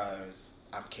 Because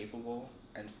I'm capable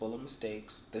and full of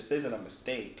mistakes. This isn't a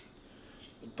mistake,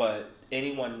 but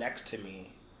anyone next to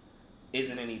me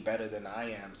isn't any better than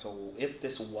I am. So if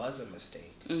this was a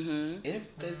mistake,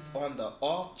 if this, on the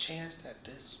off chance that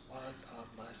this was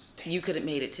a mistake, you could have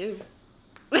made it too.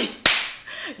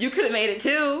 You could have made it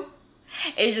too.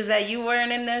 It's just that you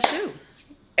weren't in their shoe.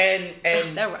 And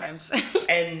that rhymes.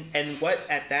 and what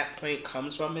at that point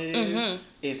comes from it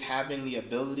is having the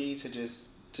ability to just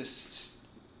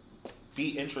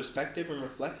be introspective and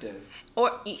reflective.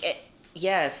 Or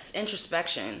yes,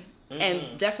 introspection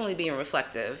and definitely being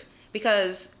reflective,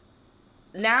 because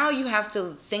now you have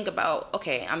to think about,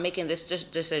 okay, I'm making this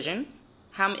decision.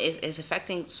 How it's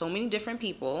affecting so many different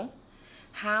people.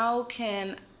 How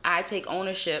can I take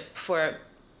ownership for?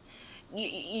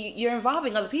 You're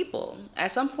involving other people.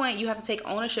 At some point, you have to take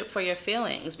ownership for your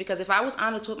feelings, because if I was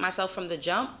honest with myself from the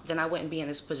jump, then I wouldn't be in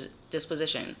this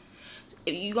position.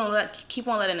 If you're gonna keep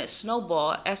on letting it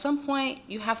snowball, at some point,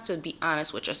 you have to be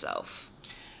honest with yourself.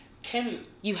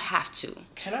 You have to.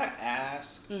 Can I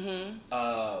ask?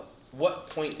 What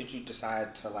point did you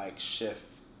decide to like shift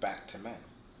back to men?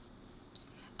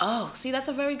 Oh, see, that's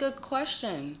a very good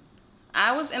question.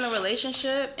 I was in a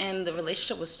relationship, and the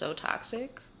relationship was so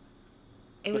toxic.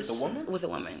 With a woman? With a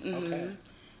woman. Okay.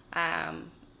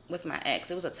 With my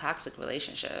ex, it was a toxic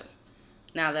relationship.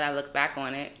 Now that I look back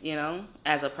on it, you know,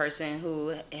 as a person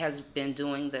who has been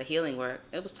doing the healing work,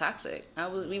 it was toxic.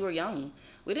 We were young.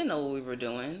 We didn't know what we were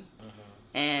doing.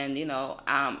 And, you know,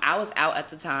 I was out at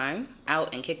the time,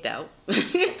 out and kicked out.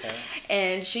 Okay.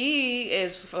 And she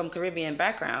is from Caribbean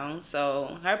background,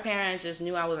 so her parents just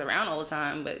knew I was around all the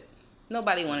time, but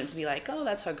nobody wanted to be like, oh,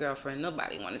 that's her girlfriend.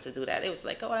 Nobody wanted to do that. It was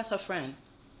like, oh, that's her friend.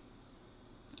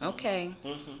 Okay.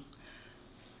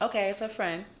 Okay, it's her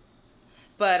friend.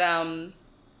 But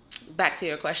back to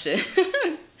your question.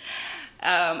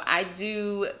 I'm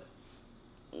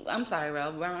sorry,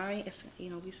 Rob. It's, you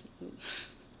know, we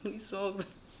smoked.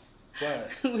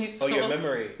 What? We smoked. Oh, your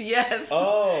memory. Yes.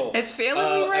 Oh. It's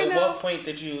failing me right now. At what point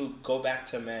did you go back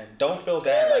to men? Don't feel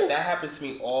bad. Like, that happens to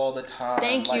me all the time.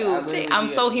 Thank you. I'm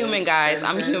so human, guys.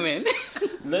 I'm human.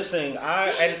 Listen,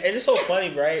 and it's so funny,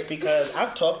 right? Because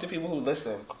I've talked to people who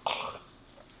listen,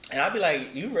 and I'll be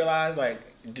like, you realize, like,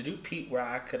 did you peep where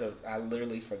I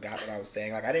literally forgot what I was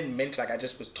saying? Like, I didn't mention, like, I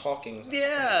just was talking. Was like,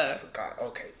 yeah. I forgot.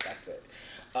 Okay, that's it.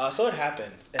 So it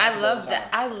happens. I love that.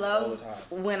 I love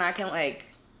when I can, like,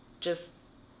 just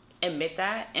admit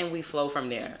that and we flow from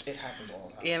there. It happens all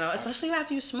the time. You know, especially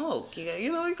after you smoke.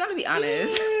 You know, you gotta be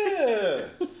honest. Yeah.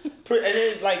 And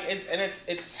then, like,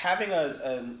 it's having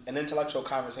an intellectual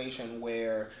conversation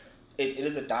where it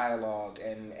is a dialogue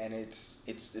and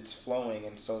it's flowing,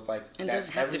 and so it's like it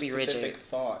doesn't have to be specific rigid.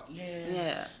 Thought.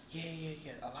 Yeah.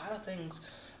 A lot of things,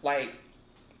 like,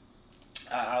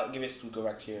 I'll give you go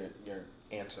back to your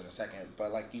answer in a second,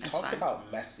 but like you talked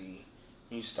about messy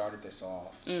when you started this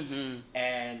off,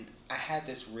 and I had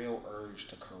this real urge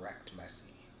to correct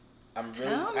messy. I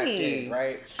did,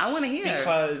 right? I want to hear,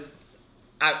 because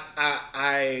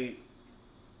I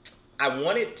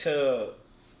wanted to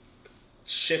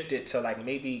shift it to like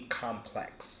maybe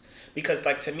complex, because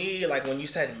like to me, like when you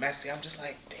said messy, I'm just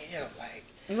like, damn, like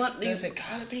does it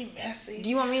gotta be messy? Do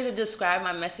you want me to describe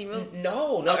my messy route?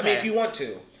 No. Okay. I mean, if you want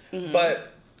to,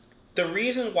 but the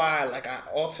reason why, like, I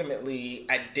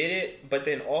did it, but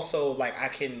then also, like, I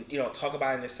can, you know, talk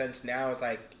about it in a sense now is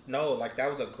like, no, like, that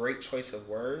was a great choice of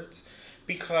words,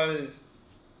 because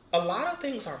a lot of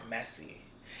things are messy.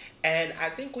 And I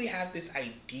think we have this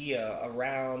idea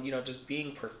around, you know, just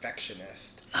being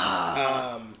perfectionist,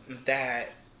 that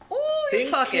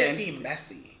things can be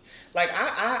messy. Like,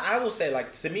 I will say,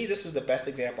 like, to me, this was the best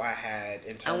example I had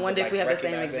in terms of, I wonder if we have the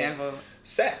same recognizing example.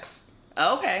 Sex.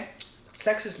 Oh, okay.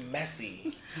 Sex is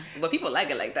messy. But people like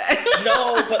it like that.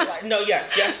 No, but like, no,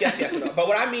 yes. No. But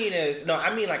what I mean is,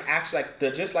 like actually, like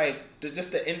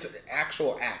the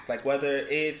actual act, like whether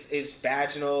it's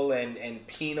vaginal and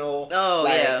penal. Oh,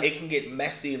 like, yeah. It can get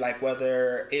messy, like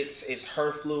whether it's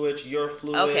her fluid, your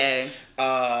fluid. Okay.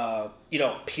 You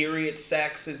know, period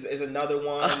sex is another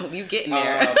one. Oh, you getting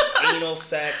there. Anal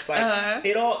sex, like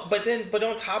it all. But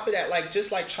on top of that, like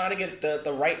just like trying to get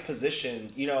the right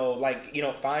position, you know, like, you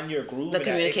know, find your groove. The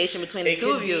communication between the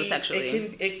two of you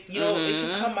sexually. It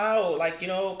can come out, like, you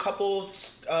know,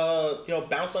 couples, you know,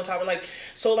 bounce on top of, like,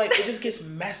 so like it just gets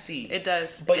messy. It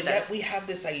does. But yet we have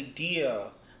this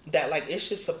idea that, like, it's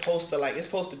just supposed to, like, it's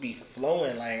supposed to be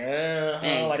flowing, like,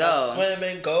 like go. I'm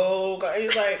swimming, go.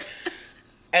 It's like.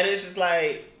 And it's just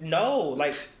like, no,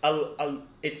 like,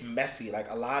 it's messy. Like,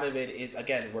 a lot of it is,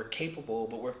 again, we're capable,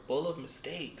 but we're full of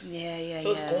mistakes. Yeah.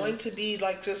 So it's going to be,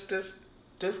 like, just this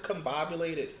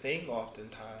discombobulated thing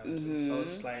oftentimes. And so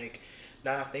it's like,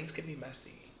 nah, things can be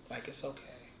messy. Like, it's okay.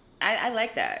 I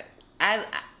like that. I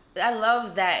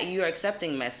love that you're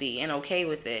accepting messy and okay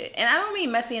with it. And I don't mean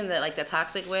messy in the, like, the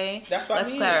toxic way. That's what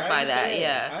Let's clarify that,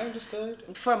 yeah. I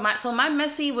understood. So my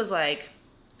messy was, like,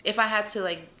 if I had to,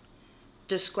 like,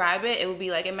 describe it, it would be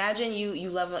like, imagine you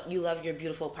love your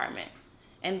beautiful apartment,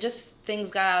 and just things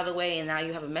got out of the way, and now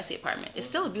you have a messy apartment. It's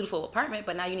still a beautiful apartment,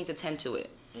 but now you need to tend to it.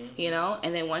 You know,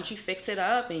 and then once you fix it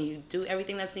up and you do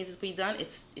everything that needs to be done,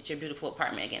 it's your beautiful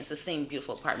apartment again. It's the same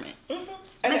beautiful apartment.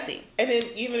 Messy. And then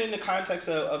even in the context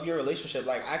of your relationship,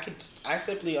 like I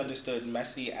simply understood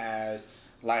messy as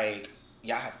like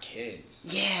y'all have kids.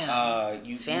 Yeah.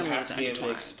 You have to be able to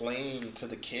explain to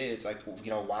the kids, like,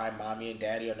 you know, why mommy and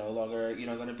daddy are no longer, you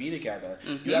know, going to be together.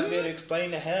 You have to be able to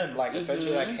explain to him, like,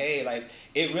 essentially, like, hey, like,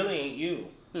 it really ain't you.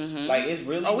 Like, it's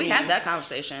really we me. had that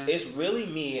conversation. It's really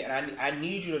me, and I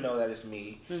need you to know that it's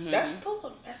me. That's still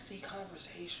a messy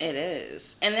conversation. It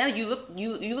is. And then you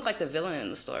look like the villain in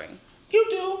the story. You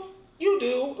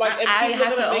do. Like, and I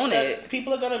had to own it.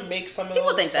 People are gonna make some of People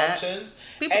those think assumptions.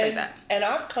 People think that. And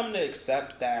I've come to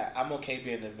accept that I'm okay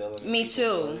being the villain. Me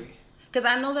too. Because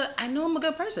I know I'm a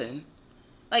good person.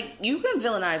 Like, you can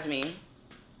villainize me,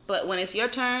 but when it's your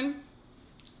turn,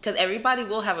 because everybody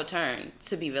will have a turn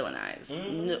to be villainized.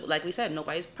 No, like we said,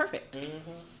 nobody's perfect.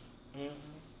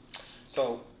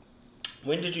 So,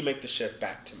 when did you make the shift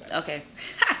back to men? Okay.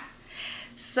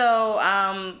 So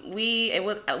we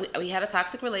had a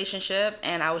toxic relationship,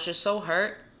 and I was just so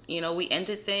hurt. You know, we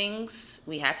ended things.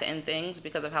 We had to end things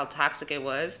because of how toxic it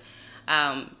was.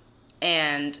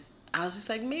 And I was just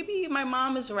like, maybe my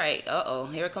mom is right.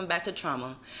 Here it comes back to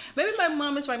trauma. Maybe my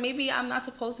mom is right. Maybe I'm not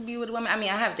supposed to be with women. I mean,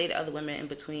 I have dated other women in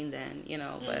between then, you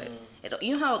know, but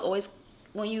you know how it always,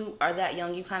 when you are that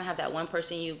young, you kind of have that one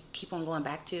person you keep on going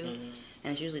back to,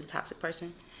 and it's usually the toxic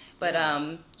person. But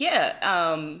I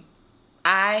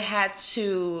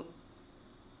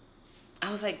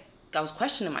was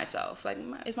questioning myself. Like,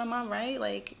 is my mom right?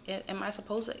 Like, am I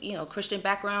supposed to, you know, Christian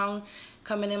background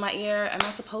coming in my ear, am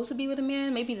I supposed to be with a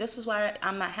man? Maybe this is why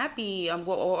I'm not happy,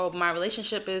 or my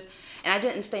relationship is, and I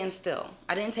didn't stand still.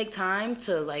 I didn't take time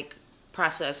to, like,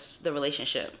 process the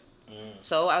relationship.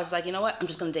 So I was like, you know what? I'm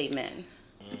just going to date men.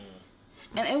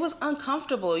 And it was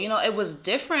uncomfortable. You know, it was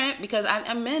different because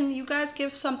men, you guys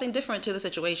give something different to the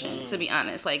situation, to be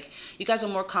honest. Like, you guys are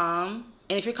more calm.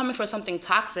 And if you're coming for something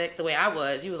toxic, the way I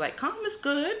was, you were like, calm is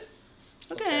good.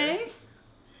 Okay.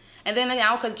 And then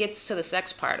now it gets to the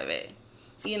sex part of it.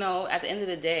 You know, at the end of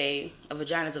the day, a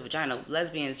vagina is a vagina.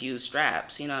 Lesbians use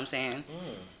straps, you know what I'm saying?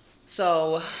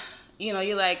 So, you know,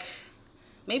 you're like,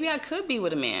 maybe I could be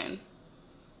with a man.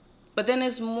 But then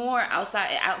it's more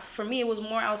outside. For me, it was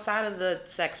more outside of the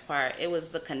sex part. It was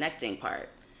the connecting part.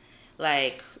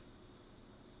 Like,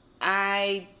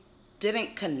 I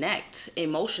didn't connect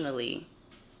emotionally,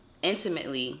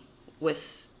 intimately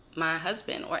with my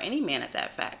husband or any man at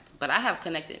that fact. But I have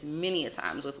connected many a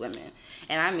times with women.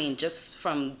 And I mean, just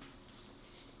from,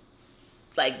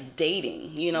 like,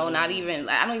 dating, you know, not even,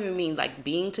 I don't even mean, like,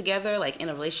 being together, like, in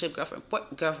a relationship, girlfriend.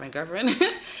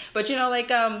 But, you know,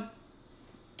 like,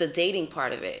 the dating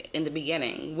part of it in the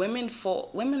beginning, women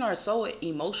are so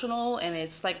emotional, and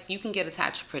it's like you can get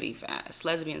attached pretty fast.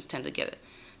 Lesbians tend to get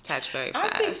attached very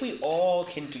fast. I think we all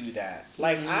can do that.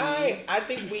 Like, I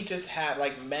think we just have,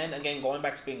 like, men, again, going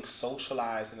back to being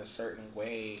socialized in a certain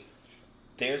way,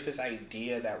 there's this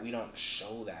idea that we don't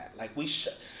show that. Like,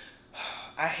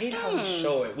 I hate how we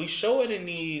show it. We show it in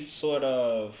these sort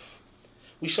of,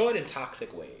 we show it in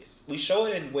toxic ways. We show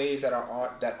it in ways that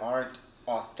aren't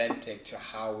authentic to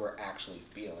how we're actually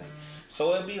feeling.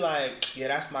 So it'd be like, yeah,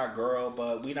 that's my girl,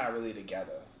 but we're not really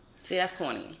together. See, that's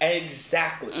corny.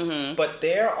 Exactly. But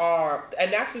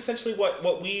and that's essentially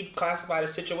what we've classified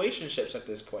as situationships at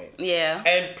this point. Yeah.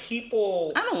 And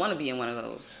people, I don't want to be in one of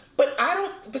those. But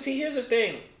see, here's the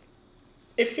thing.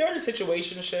 If you're in a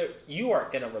situationship, you are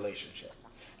in a relationship.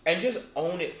 And just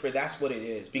own it for that's what it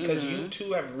is. Because you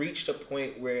two have reached a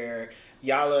point where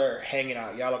y'all are hanging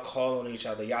out, y'all are calling each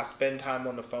other, y'all spend time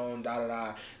on the phone,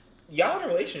 Y'all in a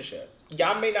relationship.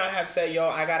 Y'all may not have said, yo,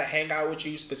 I gotta hang out with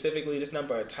you specifically this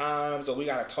number of times, or we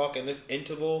gotta talk in this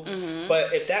interval.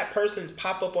 But if that person's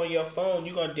pop up on your phone,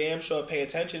 you're gonna damn sure pay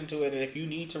attention to it. And if you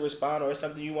need to respond, or it's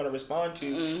something you want to respond to,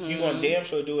 you're gonna damn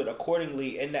sure do it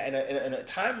accordingly in a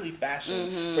timely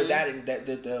fashion for that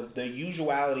the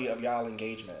usuality of y'all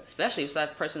engagement. Especially if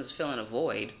that person's filling a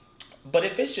void. But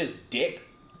if it's just dick,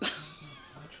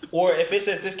 or if it's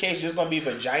in this case just gonna be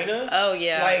vagina,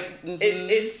 like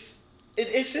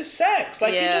it's just sex.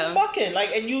 Like, you just fucking,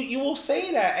 like, and you will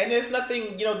say that, and there's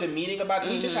nothing, you know, demeaning about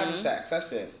it. You just having sex.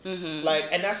 That's it. Like,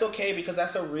 and that's okay because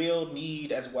that's a real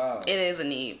need as well. It is a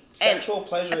need. Sexual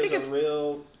pleasure is a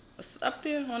real. It's up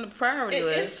there on the priority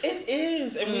list. It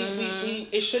is, and we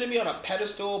it shouldn't be on a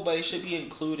pedestal, but it should be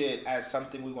included as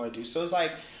something we want to do. So it's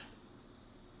like,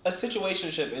 a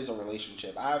situationship is a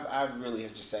relationship. I've really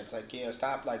have just said, it's like, yeah,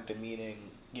 stop, like, demeaning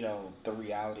the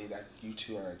reality that you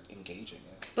two are engaging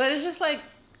in. But it's just like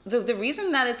the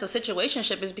reason that it's a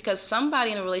situationship is because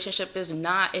somebody in a relationship is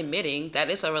not admitting that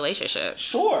it's a relationship.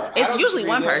 Sure, it's usually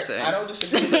one person. I don't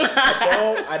disagree. With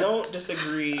that. I don't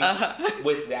disagree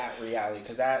with that reality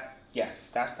because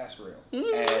that's real,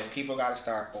 and people got to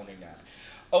start owning that.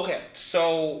 Okay,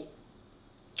 so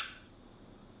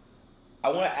I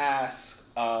want to ask,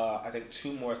 I think,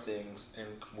 two more things and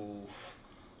move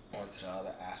on to the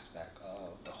other aspect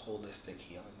of the holistic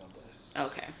healing of this.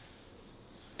 Okay.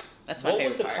 That's my favorite part. What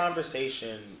was the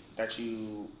conversation that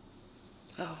you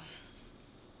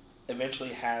eventually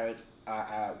had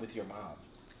with your mom?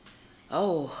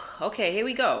 Oh, okay, here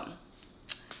we go.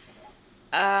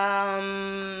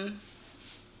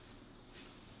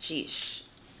 Sheesh.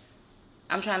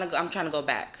 I'm trying to go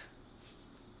back.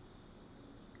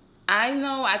 I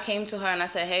know I came to her and I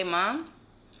said, "Hey, Mom,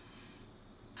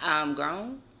 I'm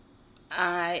grown.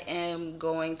 I am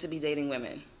going to be dating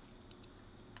women.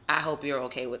 I hope you're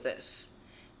okay with this.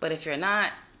 But if you're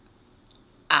not,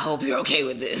 I hope you're okay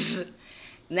with this."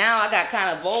 Now I got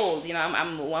kind of bold.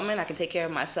 I'm a woman. I can take care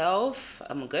of myself.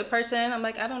 I'm a good person. I'm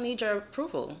like, I don't need your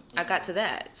approval. I got to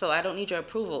that. So I don't need your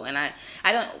approval. And I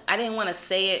didn't want to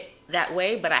say it that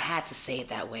way, but I had to say it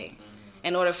that way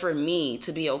in order for me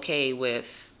to be okay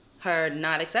with her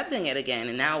not accepting it again.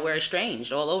 And now we're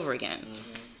estranged all over again.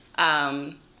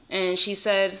 And she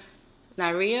said,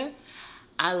 "Naria,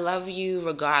 I love you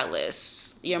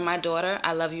regardless. You're my daughter.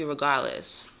 I love you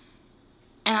regardless."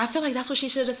 And I feel like that's what she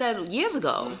should have said years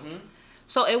ago.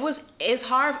 So it's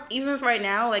hard, even right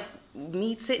now, like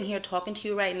me sitting here talking to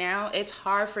you right now, it's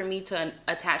hard for me to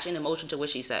attach an emotion to what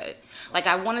she said. Like,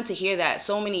 I wanted to hear that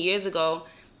so many years ago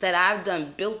that I've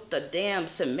built the damn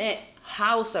cement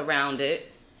house around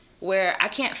it where I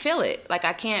can't feel it. Like,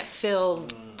 I can't feel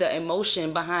the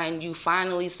emotion behind you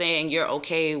finally saying you're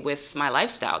okay with my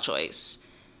lifestyle choice.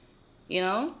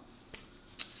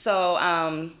 So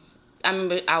I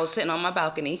remember I was sitting on my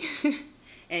balcony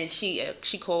and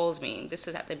she calls me. This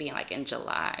is after being like in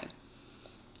July.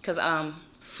 Because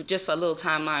just a little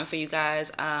timeline for you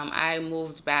guys, I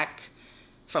moved back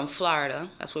from Florida.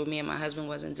 That's where me and my husband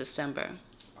was in December.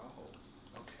 Oh,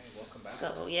 okay. Welcome back.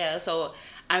 So, yeah. So,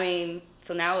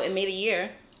 so now it made a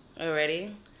year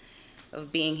already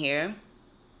of being here.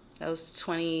 That was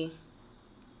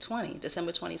 2020,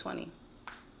 December 2020.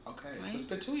 Okay, right? So it's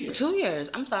been 2 years. 2 years.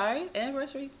 I'm sorry.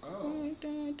 Anniversary. Oh.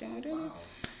 Wow.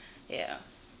 Yeah.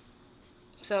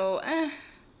 So,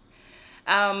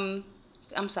 I'm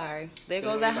sorry. There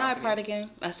goes that high part again.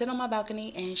 I sit on my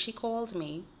balcony and she calls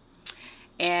me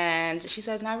and she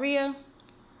says, "Naria,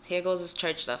 here goes this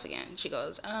church stuff again." She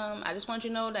goes, "I just want you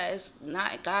to know that it's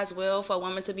not God's will for a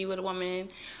woman to be with a woman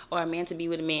or a man to be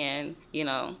with a man.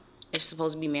 It's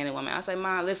supposed to be man and woman." I was like,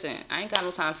 "Ma, listen, I ain't got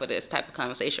no time for this type of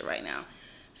conversation right now.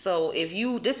 So if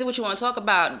this is what you want to talk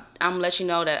about, I'm gonna let you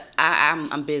know that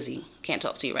I'm busy. Can't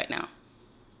talk to you right now."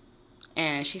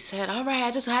 And she said, "All right,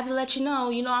 I just had to let you know.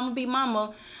 I'm gonna be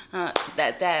mama."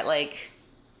 That like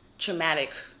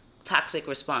traumatic, toxic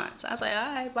response. I was like,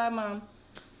 "All right, bye, Mom."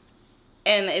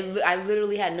 And I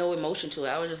literally had no emotion to it.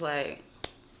 I was just like,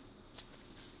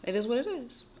 it is what it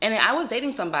is. And I was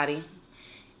dating somebody.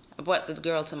 I brought this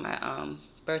girl to my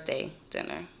birthday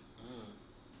dinner.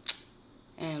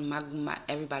 And my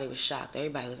everybody was shocked.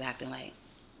 Everybody was acting like,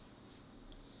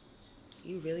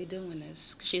 "You really doing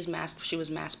this?" 'Cause she was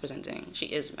mass presenting. She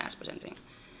is mass presenting.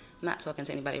 I'm not talking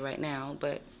to anybody right now,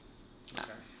 but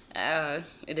it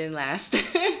didn't last.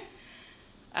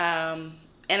 And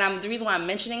the reason why I'm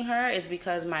mentioning her is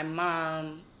because my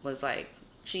mom was like,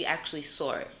 she actually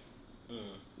saw it.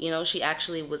 She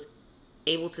actually was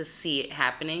able to see it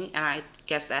happening, and I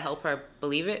guess that helped her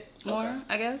believe it more. Okay.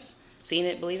 I guess seeing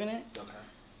it, believing it. Okay.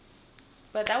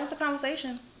 But that was the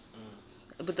conversation.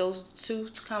 But those two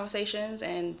conversations,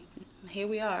 and here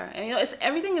we are. And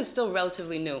everything is still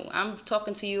relatively new. I'm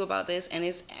talking to you about this, and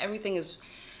everything is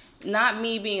not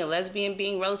me being a lesbian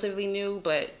being relatively new,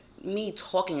 but me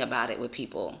talking about it with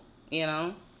people.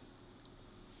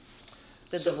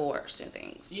 Divorce and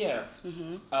things. Yeah.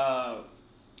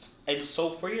 And so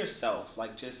for yourself,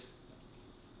 like just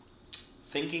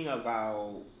thinking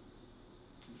about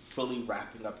fully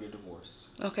wrapping up your divorce.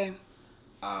 Okay.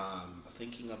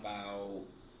 Thinking about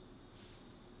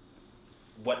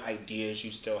what ideas you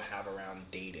still have around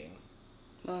dating.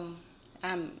 Well,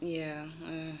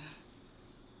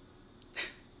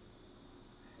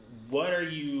 What are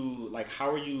you, like,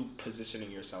 how are you positioning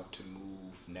yourself to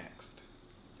move next?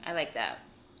 I like that.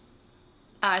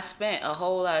 I spent a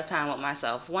whole lot of time with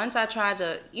myself. Once I tried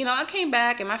to, I came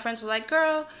back and my friends were like,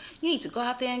 "Girl, you need to go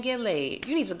out there and get laid.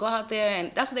 You need to go out there,"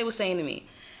 and that's what they were saying to me.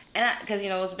 And because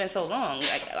it's been so long,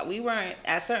 like we weren't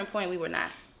at a certain point, we were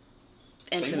not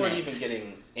intimate. So you weren't even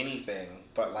getting anything,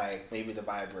 but like maybe the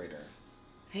vibrator.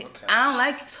 Okay. I don't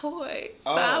like toys,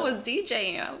 so I was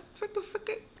DJing. I was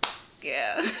freaking.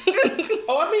 Yeah.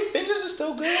 Oh, I mean, fingers are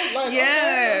still good. Like, yeah.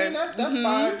 Okay, I mean, that's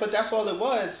fine, but that's all it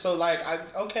was. So, like,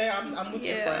 I'm with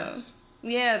your friends.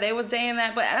 Yeah, they was dating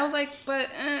that, but I was like,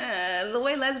 the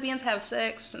way lesbians have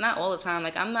sex, not all the time.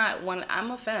 Like, I'm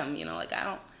a femme, like, I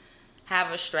don't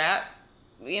have a strap.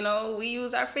 We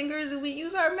use our fingers and we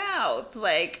use our mouths.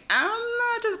 Like, I'm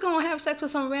not just gonna have sex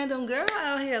with some random girl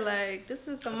out here. Like, this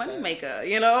is the moneymaker,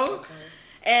 Okay.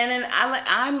 And then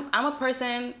I'm a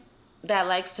person that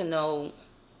likes to know,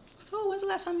 so when's the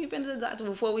last time you've been to the doctor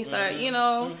before we start,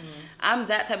 I'm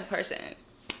that type of person.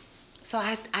 So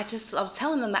I was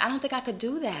telling them that I don't think I could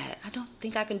do that. I don't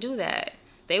think I can do that.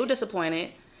 They were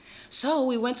disappointed. So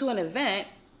we went to an event,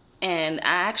 and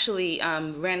I actually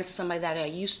ran into somebody that I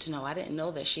used to know. I didn't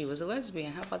know that she was a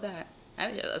lesbian. How about that?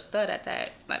 I just a stud at that,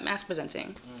 like mass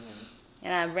presenting.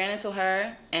 And I ran into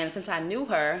her, and since I knew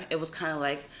her, it was kind of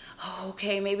like, oh,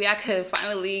 okay, maybe I could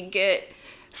finally get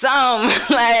some,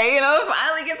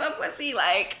 finally get some pussy,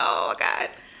 like, oh, God.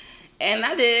 And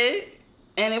I did,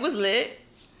 and it was lit.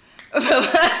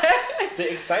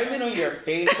 The excitement on your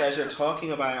face as you're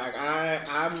talking about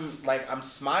it, like, I'm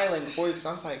smiling for you because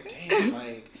I was like, damn,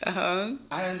 like,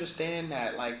 I understand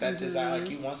that, like, that desire, like,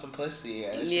 you want some pussy.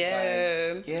 And it's just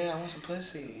like, yeah, I want some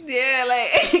pussy. Yeah, like,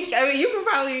 I mean, you can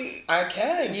probably. I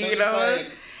can, so you it's know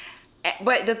like.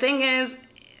 But the thing is,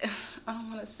 I don't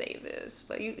want to say this,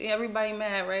 but everybody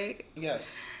mad, right?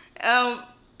 Yes.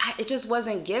 It just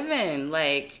wasn't given.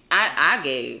 Like, I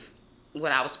gave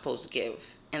what I was supposed to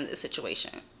give in this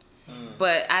situation.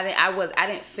 But I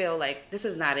didn't feel like this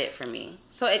is not it for me.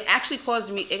 So it actually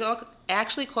caused me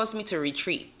to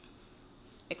retreat.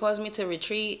 It caused me to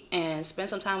retreat and spend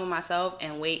some time with myself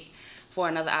and wait for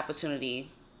another opportunity.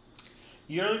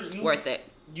 Worth it.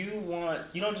 You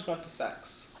don't just want the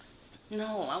sex. No,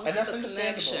 I want and that's the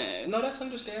understandable. connection. No, that's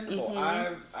understandable.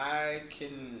 I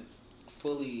can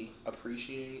fully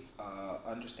appreciate,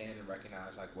 understand, and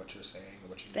recognize like what you're saying and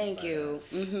what you mean. Thank you.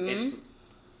 It's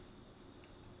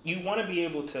you want to be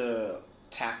able to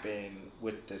tap in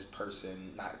with this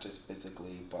person, not just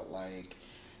physically, but like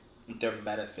they're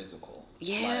metaphysical.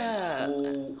 Yeah.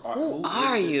 Like, who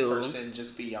are is this you? person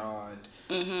just beyond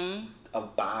a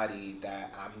body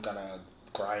that I'm gonna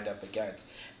grind up against?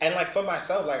 And like for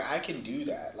myself, like I can do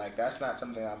that. Like that's not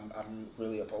something I'm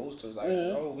really opposed to. It's like,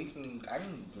 I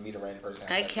can meet a random person.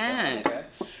 I can. Okay.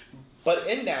 But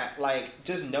in that, like,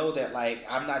 just know that like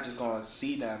I'm not just gonna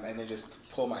see them and then just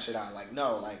pull my shit out. Like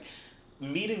no, like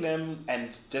meeting them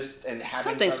and having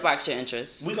something sparks your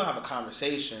interest. We're gonna have a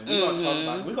conversation. We're gonna talk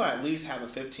about. We're gonna at least have a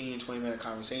 15-20 minute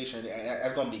conversation. And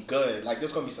that's gonna be good. Like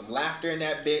there's gonna be some laughter in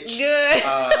that bitch. Good.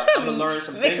 I'm gonna learn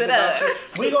some things about you.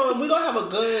 We're gonna have a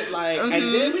good like, and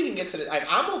then we can get to the like.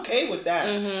 I'm okay with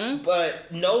that.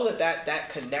 But know that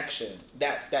connection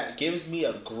that gives me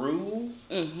a groove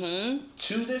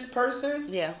to this person.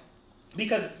 Yeah.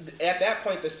 Because at that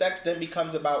point, the sex then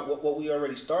becomes about what we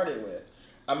already started with.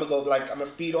 I'm gonna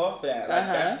feed off of that.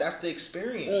 Like that's the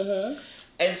experience.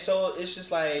 And so it's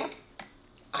just like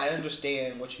I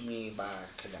understand what you mean by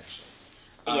connection.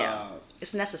 Yeah,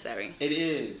 it's necessary. It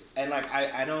is, and like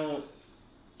I don't,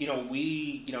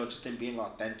 just in being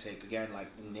authentic again, like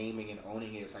naming and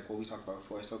owning it. It's like what we talked about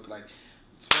before. So like,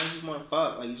 sometimes you just want to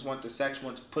fuck, like you just want the sex, you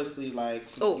want the pussy, like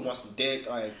you want some dick,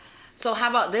 like. So how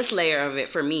about this layer of it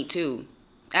for me too?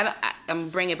 I'm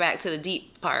bringing it back to the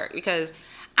deep part because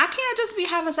I can't just be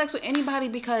having sex with anybody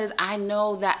because I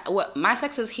know that my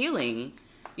sex is healing.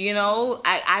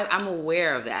 I'm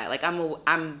aware of that. Like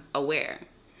I'm aware.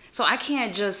 So I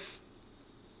can't just.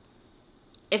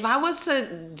 If I was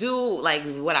to do like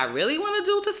what I really want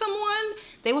to do to someone,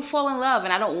 they would fall in love,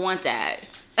 and I don't want that.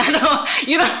 I don't want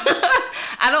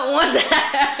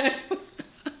that.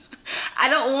 I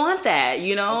don't want that.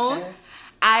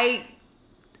 Okay.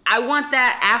 I want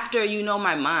that after you know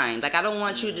my mind. Like I don't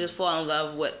want you to just fall in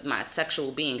love with my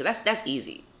sexual being. Cause that's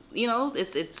easy.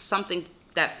 It's something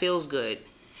that feels good.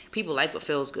 People like what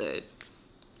feels good.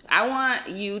 I want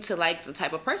you to like the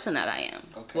type of person that I am.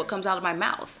 Okay. What comes out of my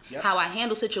mouth. Yep. How I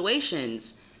handle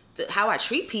situations. How I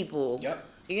treat people. Yep.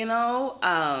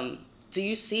 Do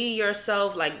you see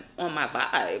yourself like on my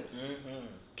vibe?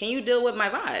 Can you deal with my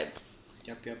vibe?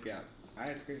 Yep. I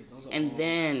agree. Those are and all...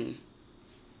 then.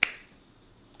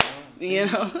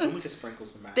 Then we can sprinkle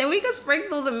some magic. Then we can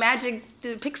sprinkle the magic,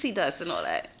 the pixie dust and all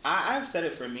that. I've said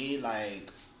it for me,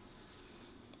 like,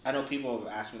 I know people have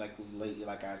asked me, like, lately,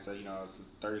 like I said, I was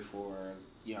 34,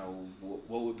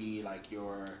 what would be, like,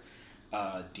 your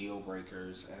deal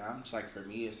breakers, and I'm just like, for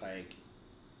me, it's like,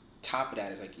 top of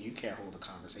that is like, you can't hold a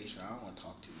conversation. I don't want to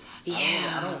talk to you.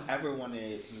 Yeah. I don't ever want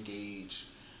to engage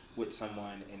with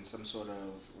someone in some sort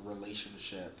of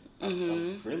relationship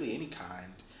of really any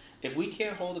kind. If we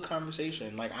can't hold a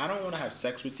conversation, like, I don't want to have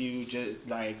sex with you. Just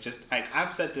like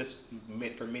I've said this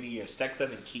for many years. Sex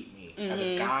doesn't keep me. As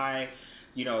a guy,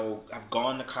 you know, I've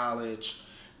gone to college.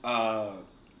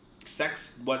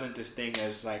 Sex wasn't this thing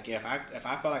as like, if I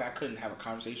felt like I couldn't have a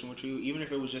conversation with you, even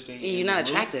if it was just you're not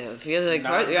attractive. You're like,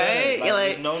 right? Like,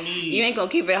 there's no need. You ain't gonna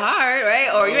keep it hard,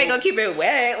 right? Or you ain't gonna keep it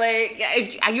wet. Like,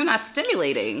 if you're not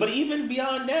stimulating. But even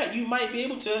beyond that, you might be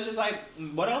able to. It's just like,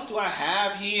 what else do I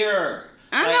have here?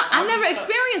 I like, know. I never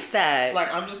experienced that.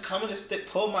 Like, I'm just coming to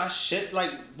pull my shit.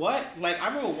 Like, what? Like, I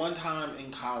remember one time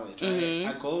in college, right?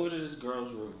 I go over to this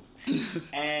girl's room.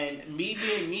 And me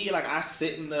being me, like, I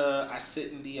sit in the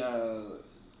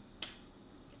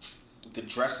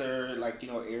dresser, like,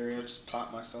 you know, area, just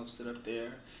plop myself, sit up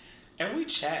there, and we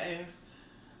chatting,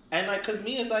 and like, cause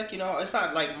me is like, you know, it's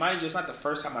not like, mind you, it's not the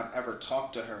first time I've ever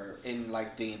talked to her in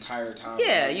like the entire time.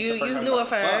 Yeah, like, you knew of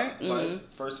her, but it's the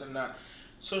first time not.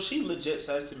 So she legit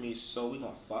says to me, "So we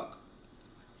gonna fuck?"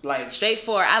 Like,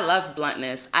 straightforward. I love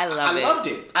bluntness. I loved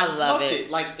it. I loved it.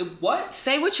 Like, what?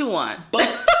 Say what you want. But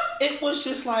it was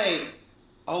just like,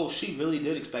 oh, she really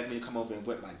did expect me to come over and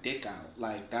whip my dick out.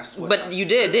 Like, that's what. But you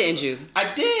did, didn't you?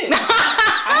 I did.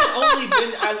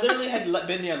 I literally had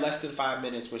been there less than 5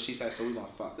 minutes when she said, "So we gonna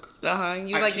fuck."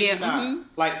 You was like, yeah.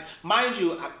 Like, mind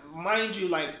you,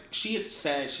 like, she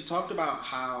talked about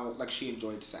how, like, she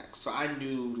enjoyed sex, so I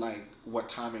knew, like, what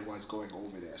time it was going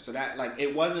over there. So that, like,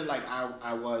 it wasn't like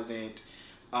I wasn't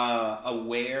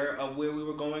aware of where we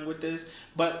were going with this.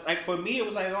 But, like, for me, it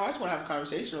was like, oh, I just want to have a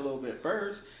conversation a little bit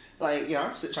first. Like, you know,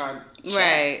 I'm just trying to chat.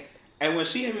 Right. And when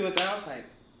she hit me with that, I was like,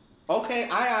 okay,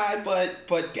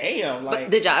 but damn, like.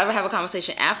 But did y'all ever have a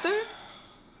conversation after?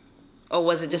 Or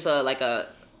was it just a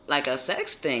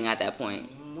sex thing at that point?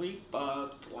 We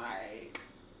fucked, like,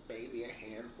 maybe a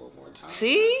handful more times.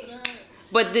 See? After that.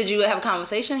 But did you have a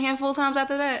conversation a handful of times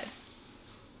after that?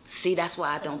 See, that's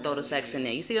why I don't throw the sex in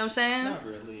there. You see what I'm saying? Not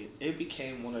really. It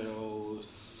became one of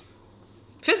those...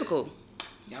 Physical.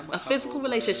 Yeah, a physical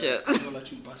relationship. I'm gonna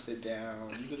let you bust it down.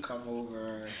 You can come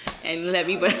over. And let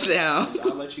me bust it down.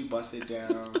 I'll let you bust it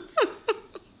down.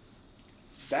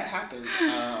 That happened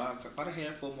about a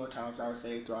handful more times, I would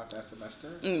say, throughout that semester.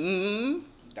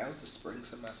 That was the spring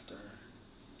semester.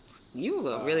 You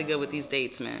were really good with these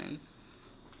dates, man.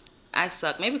 I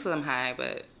suck. Maybe because I'm high,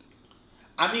 but...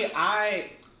 I mean, I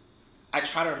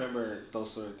try to remember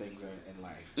those sort of things in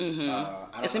life.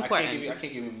 It's important. I can't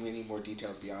give you any more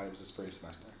details beyond it was a spring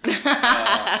semester.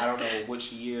 I don't know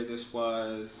which year this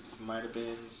was. This might have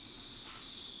been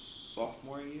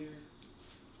sophomore year.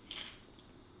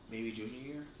 Maybe junior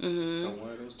year. So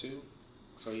one of those two.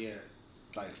 So yeah.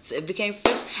 Like, it became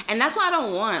physical, and that's why I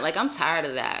don't want. Like, I'm tired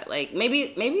of that. Like,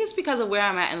 maybe it's because of where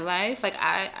I'm at in life. Like,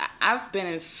 I've been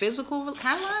in physical.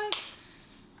 Have I?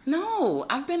 No,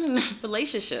 I've been in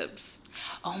relationships.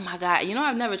 Oh my God, you know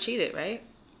I've never cheated, right?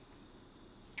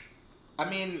 I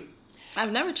mean,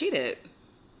 I've never cheated.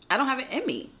 I don't have it in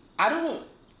me.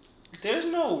 There's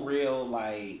no real,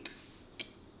 like,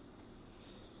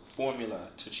 formula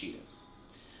to cheating.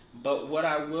 But what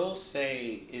I will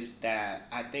say is that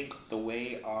I think the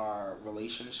way our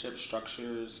relationship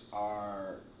structures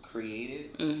are created,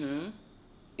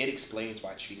 it explains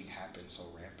why cheating happens so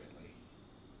rampantly.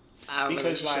 Our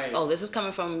because, like, this is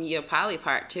coming from your poly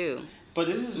part too. But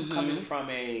this is just coming from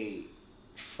a.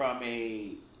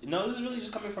 No, this is really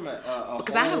just coming from a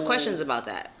because I have questions about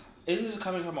that. This is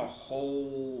coming from a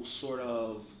whole sort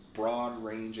of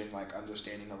broad-ranging, like,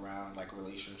 understanding around, like,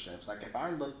 relationships. Like, if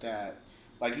I looked at.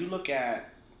 Like, you look at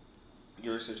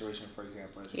your situation, for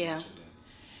example, as you mentioned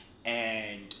it,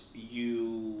 and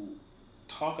you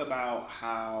talk about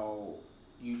how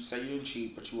you say you didn't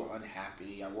cheat, but you were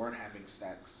unhappy, or weren't having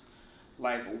sex.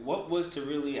 Like, what was to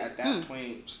really, at that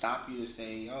point, stop you to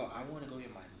say, yo, I want to go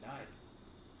get my nut.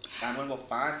 I want to go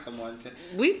find someone to...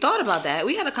 We thought about that.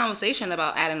 We had a conversation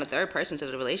about adding a third person to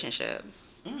the relationship.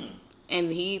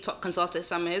 And he consulted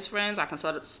some of his friends. I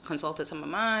consulted some of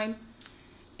mine.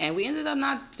 And we ended up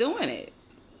not doing it.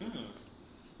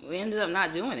 We ended up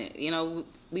not doing it. You know,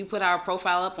 we put our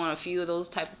profile up on a few of those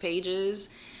type of pages.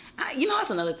 You know,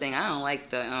 that's another thing. I don't like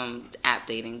the app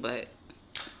dating, but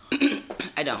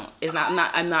I don't. It's not.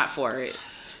 I'm not for it.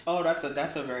 Oh, that's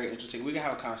a very interesting. We can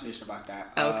have a conversation about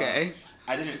that. Okay.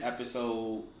 I did an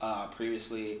episode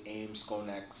previously, AIM,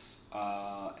 Sconex,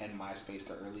 and MySpace,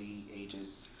 the early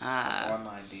ages of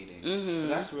online dating. Because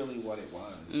that's really what it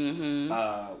was.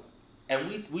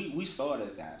 and we saw it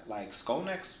as that. Like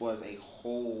Skonex was a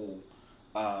whole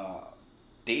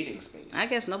dating space. I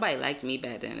guess nobody liked me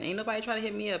back then. Ain't nobody try to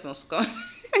hit me up on Skonex.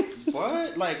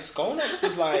 What? Like Skonex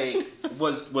was like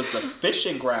was the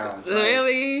fishing ground. Like,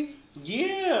 really?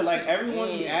 Yeah, like everyone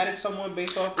we added someone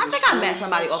based off of I think I met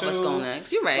somebody off of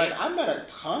Skonex. You're right. Like I met a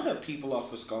ton of people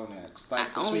off of Skonex.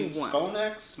 Like between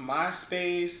Skonex,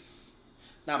 MySpace,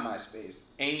 not MySpace,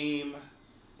 AIM,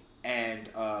 and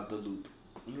the Loop.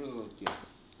 Yeah.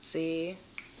 See,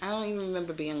 I don't even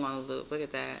remember being on the Loop. Look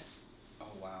at that. Oh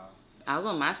wow. I was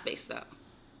on MySpace though.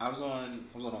 I was on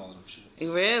all of them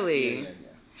shits. Really? Yeah.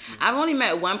 Mm-hmm. I've only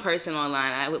met one person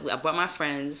online. I brought my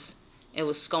friends. It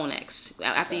was Skonex.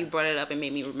 After you brought it up, it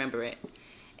made me remember it.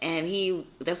 And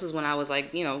this is when I was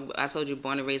like, I told you,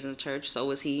 born and raised in the church. So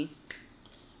was he.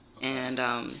 And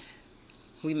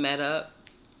we met up.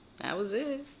 That was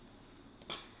it.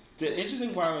 The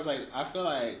interesting part was like, I feel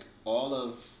like all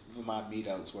of my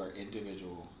meetups were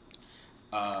individual.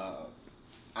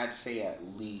 I'd say at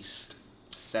least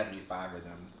 75 of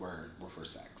them were for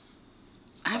sex.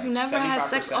 I've never had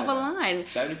sex off a line.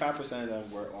 75% of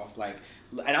them were off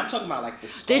and I'm talking about like the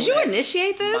Skonex, Did you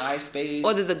initiate this? MySpace.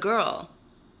 Or did the girl?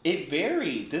 It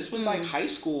varied. This was like high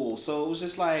school, so it was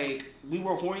just like we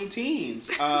were horny teens.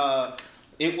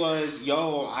 It was,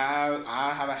 yo,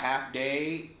 I have a half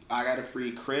day. I got a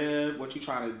free crib. What you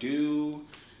trying to do?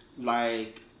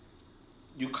 Like,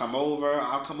 you come over,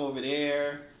 I'll come over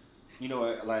there.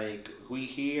 Like we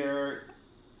here.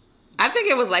 I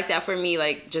think it was like that for me,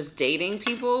 like just dating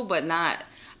people, but not.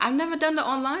 I've never done the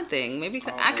online thing. Maybe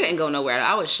I couldn't go nowhere.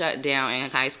 I was shut down in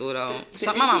high school though.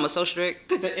 So my mom was so strict.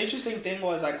 The interesting thing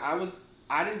was like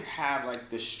I didn't have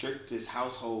like the strictest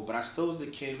household, but I still was the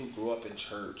kid who grew up in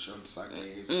church on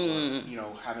Sundays,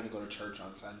 or having to go to church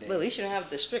on Sundays. But at least you don't have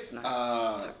the strict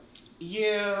now.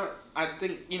 Yeah, I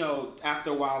think after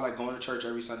a while, like going to church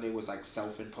every Sunday was like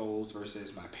self-imposed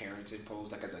versus my parents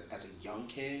imposed. Like as a young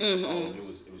kid, it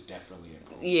was definitely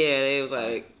imposed. Yeah, it was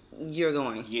like you're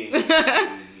going.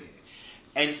 Yeah.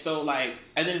 And so and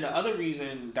then the other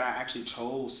reason that I actually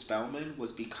chose Spelman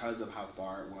was because of how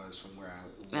far it was from where I.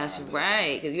 That's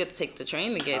right, because you had to take the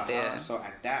train to get there. So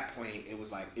at that point, it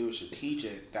was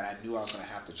strategic that I knew I was gonna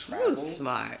have to travel. You was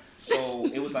smart. So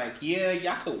it was like, yeah,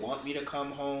 y'all could want me to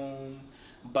come home,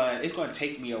 but it's gonna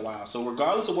take me a while. So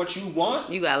regardless of what you want,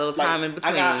 you got a little time in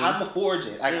between. I'm gonna forge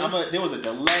it. Like there was a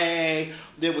delay.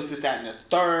 There was this, that, and the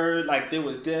third. Like there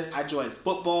was this. I joined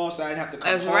football, so I didn't have to come.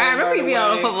 That's home right. I remember you being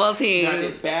on the football team. Then I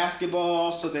did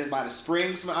basketball. So then by the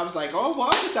spring, I was like, oh well,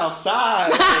 I'm just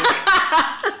outside.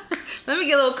 Let me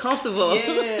get a little comfortable.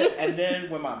 Yeah. And then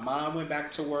when my mom went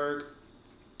back to work,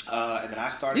 and then I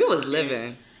started. You was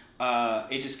living.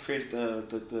 It just created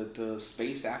the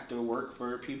space after work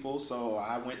for people. So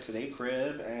I went to their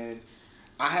crib, and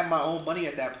I had my own money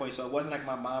at that point. So it wasn't like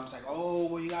my mom's like, oh,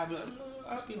 well, you got to be like,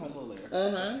 I'll be home a little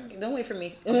later. Don't wait for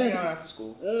me. I'm hanging out after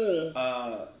school.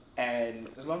 And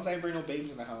as long as I didn't bring no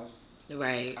babies in the house,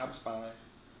 right, I was fine.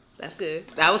 That's good.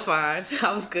 That was fine.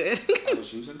 I was good. I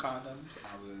was using condoms.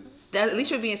 At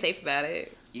least you're being safe about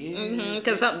it. Yeah.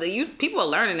 Because people are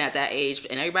learning at that age,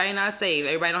 and everybody not safe.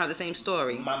 Everybody don't have the same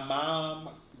story. My mom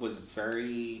was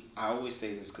very. I always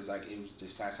say this because it was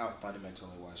just that's how fundamental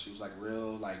it was. She was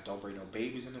real don't bring no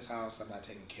babies in this house. I'm not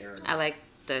taking care of them. I like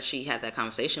that she had that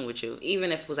conversation with you,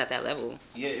 even if it was at that level.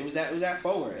 Yeah, it was that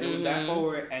forward. It was that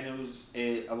forward, and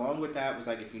along with that was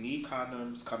if you need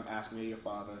condoms, come ask me or your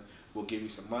father. We'll give you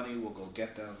some money. We'll go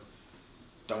get them.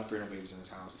 Don't bring no babies in this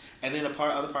house. And then the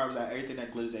other part was that everything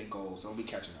that glitters ain't gold, so don't be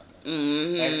catching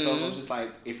nothing. And so it was just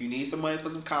if you need some money for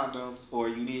some condoms, or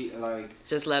you need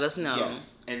just let us know.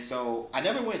 Yes. And so I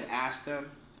never went and asked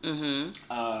them. And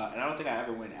I don't think I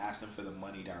ever went and asked them for the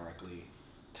money directly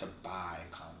to buy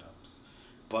condoms.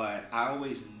 But I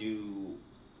always knew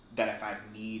that if I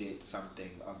needed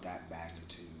something of that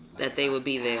magnitude, that they would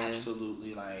be there.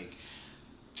 Absolutely,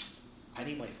 I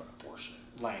need money for an abortion.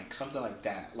 Something like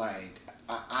that.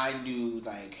 I knew,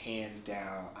 hands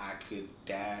down, I could,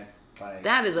 Dad,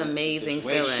 that is amazing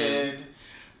feeling.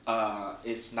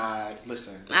 It's not,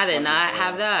 listen. I did not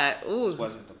have that. Ooh. This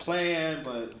wasn't the plan,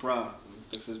 but, bruh,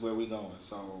 this is where we going,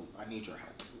 so I need your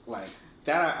help.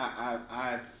 That,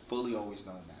 I've fully always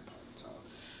known that part, so,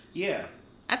 yeah.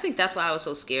 I think that's why I was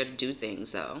so scared to do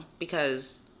things, though,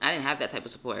 because I didn't have that type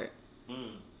of support.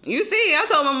 You see, I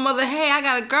told my mother, hey, I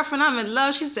got a girlfriend, I'm in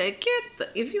love. She said,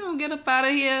 if you don't get up out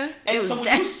of here. And so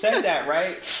when you said that,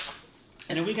 right,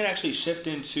 and then we can actually shift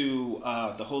into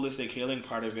the holistic healing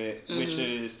part of it, which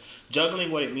is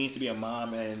juggling what it means to be a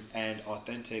mom and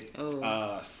authentic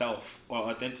self, or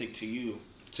authentic to you,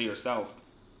 to yourself.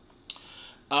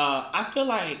 I feel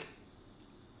like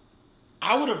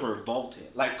I would have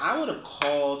revolted. Like, I would have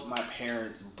called my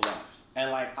parents bluff.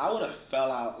 And, like, I would have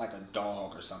fell out like a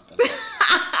dog or something.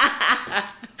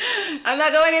 I'm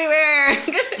not going anywhere.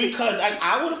 Because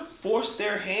I would have forced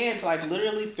their hand to, like,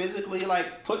 literally, physically,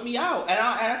 like, put me out. And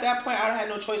at that point, I would have had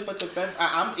no choice but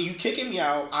to... you kicking me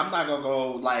out, I'm not going to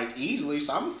go, like, easily.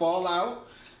 So I'm going to fall out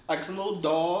like some little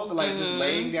dog, like, just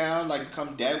laying down, like,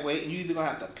 become dead weight. And you either going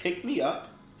to have to pick me up,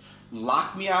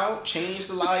 lock me out, change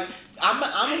the light.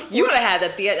 You would have had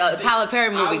the Tyler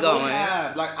Perry movie going.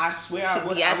 Like, I swear I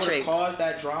would have caused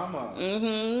that drama.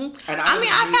 Mm-hmm. And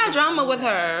I've had drama with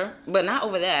her, but not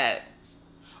over that.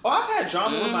 Oh, I've had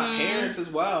drama with my parents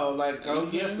as well. Like,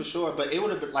 yeah, for sure. But it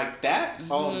would have been like that.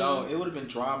 Oh no, it would have been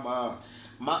drama.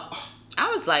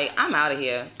 I was like, I'm out of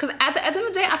here. Because at the end of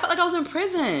the day, I felt like I was in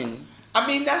prison. I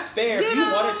mean, that's fair. If you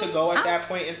wanted to go at that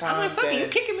point in time, I was like, fuck you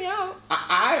kicking me out.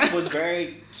 I was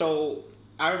very... So,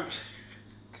 I'm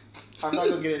not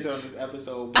going to get into it on this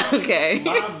episode, but okay.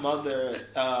 My mother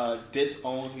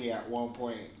disowned me at one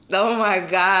point. Oh my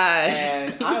gosh.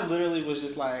 And I literally was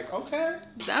just like, okay.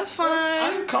 That's fine.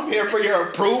 I didn't come here for your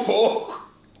approval.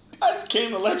 I just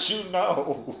came to let you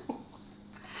know.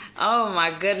 Oh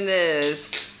my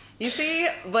goodness. You see?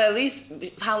 But at least,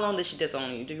 how long did she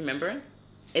disown you? Do you remember?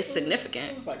 It's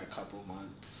significant. It was like a couple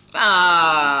months.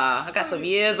 I got some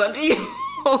years under you.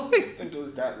 I think it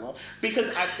was that long.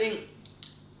 Because I think,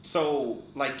 so,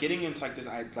 like, getting into, like, this,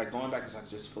 like, going back to, like,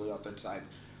 just fully authentic,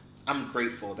 I'm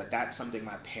grateful that that's something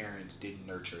my parents did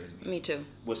nurture in me. Me too.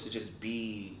 Was to just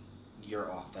be your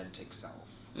authentic self.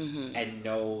 Mm-hmm. And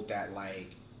know that,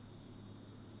 like,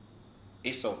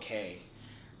 it's okay.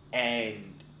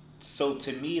 And so,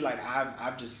 to me, like,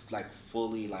 I've just, like,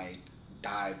 fully, like,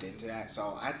 dived into that.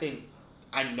 So I think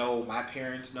I know my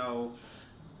parents know,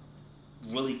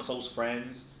 really close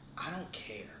friends, I don't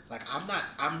care. Like,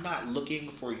 I'm not looking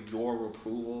for your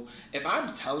approval. If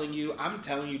I'm telling you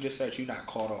just so that you're not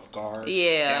caught off guard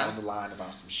down the line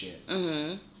about some shit.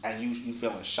 Mm-hmm. And you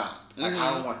feeling shocked. Like,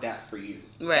 I don't want that for you.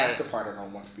 Right. That's the part I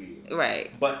don't want for you.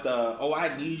 Right. But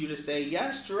I need you to say,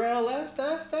 yes, Jarrell,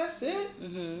 that's it.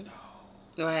 Mm-hmm.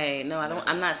 No. Right. No, I don't.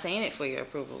 I'm not saying it for your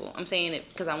approval. I'm saying it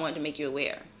because I wanted to make you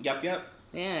aware. Yep.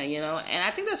 Yeah, you know, and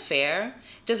I think that's fair.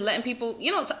 Just letting people,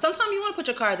 you know, sometimes you want to put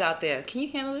your cards out there. Can you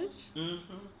handle this?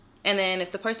 Mm-hmm. And then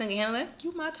if the person can handle it,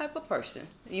 you my type of person,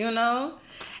 you know?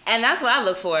 And that's what I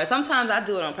look for. Sometimes I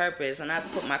do it on purpose, and I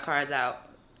put my cards out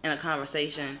in a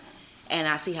conversation, and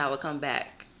I see how it come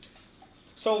back.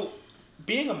 So,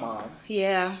 being a mom.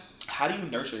 Yeah. How do you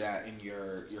nurture that in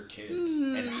your kids?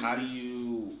 Mm-hmm. And how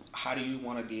do you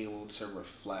want to be able to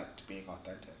reflect being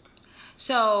authentic?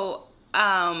 So,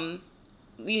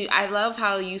 I love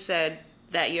how you said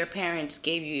that your parents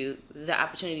gave you the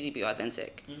opportunity to be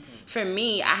authentic. Mm-hmm. For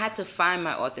me, I had to find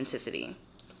my authenticity.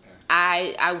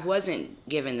 Okay. I wasn't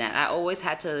given that. I always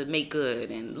had to make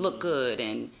good and look good.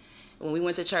 And when we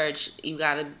went to church, you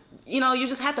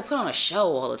just had to put on a show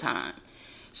all the time.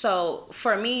 So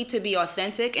for me to be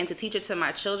authentic and to teach it to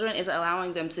my children is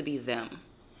allowing them to be them.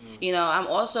 Mm-hmm. You know, I'm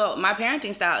also, my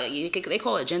parenting style, they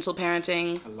call it gentle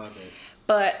parenting. I love it.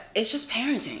 But it's just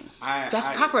parenting. That's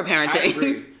proper parenting. I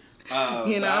agree.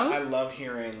 You know? I love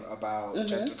hearing about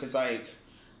gentle, because, like,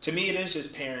 to me it is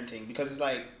just parenting, because it's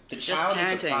like the child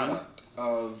is the product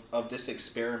of this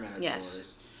experiment of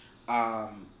yours.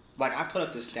 Like, I put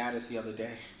up this status the other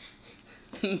day.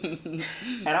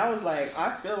 And I was like,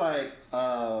 I feel like,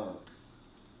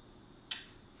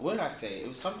 what did I say? It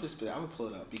was something specific. I'm going to pull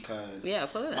it up because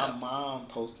my mom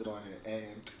posted on it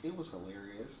and it was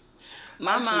hilarious.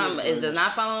 My mom does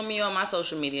not follow me on my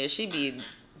social media. She be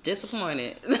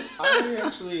disappointed. I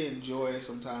actually enjoy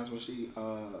sometimes when she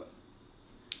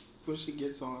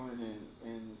gets on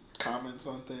and comments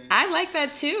on things. I like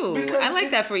that too. Because I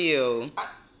like that for you.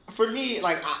 For me,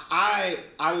 like, I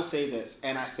will say this,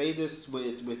 and I say this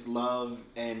with love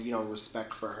and, you know,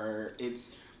 respect for her.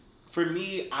 It's, for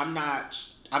me, I'm not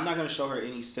going to show her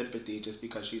any sympathy just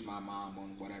because she's my mom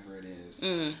on whatever it is.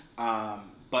 Mm.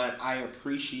 But I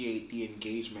appreciate the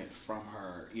engagement from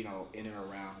her, you know, in and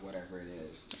around whatever it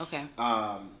is. Okay.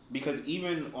 Because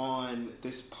even on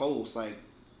this post, like,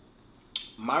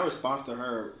 my response to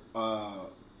her,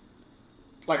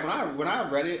 like, when I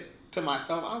read it to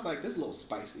myself, I was like, this is a little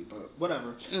spicy, but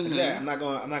whatever. Mm-hmm. Yeah, I'm not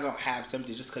gonna have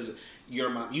sympathy just because you're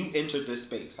you entered this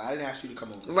space. I didn't ask you to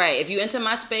come over. Right. If you enter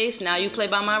my space, now you play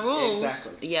by my rules.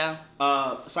 Exactly. Yeah.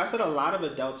 So I said a lot of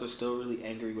adults are still really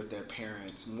angry with their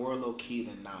parents, more low key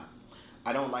than not.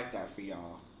 I don't like that for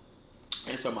y'all.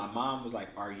 And so my mom was like,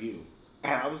 "Are you?"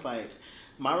 And I was like,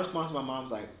 my response to my mom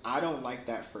was like, "I don't like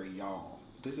that for y'all.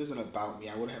 this isn't about me.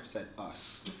 I would have said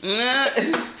us.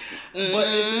 Mm-hmm. But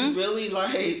it's just really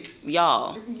like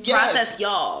y'all. Yes. Process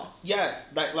y'all.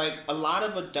 Yes, like a lot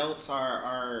of adults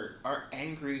are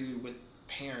angry with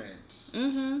parents,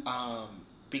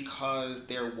 because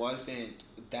there wasn't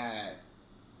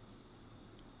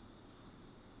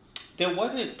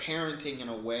parenting in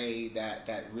a way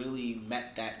that really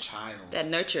met that child. That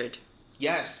nurtured.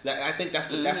 Yes, I think that's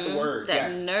the word. That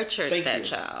yes. nurtured Thank that you.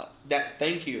 child.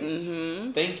 Thank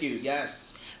you. Thank you.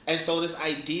 Yes. And so this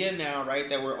idea now, right,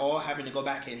 that we're all having to go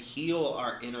back and heal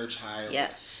our inner child.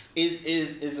 Yes.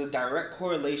 Is a direct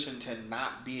correlation to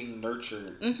not being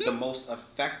nurtured the most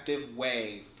effective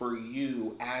way for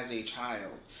you as a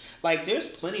child. Like, there's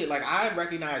plenty, like, I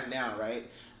recognize now, right,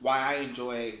 why I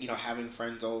enjoy, having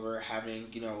friends over, having,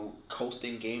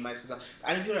 coasting game nights and stuff.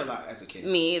 I didn't do that a lot as a kid.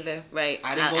 Me either, right.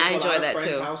 I didn't go to enjoy a lot of that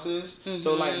friends' too. houses.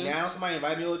 So, like, now somebody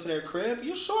invite me over to their crib,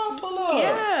 you sure I'll pull up.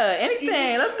 Yeah,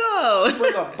 anything. Let's go.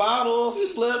 Bring a bottle,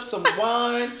 spliff, some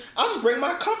wine. I'll just bring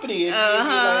my company.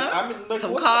 Like,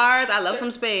 some cars. I love some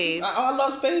spades. I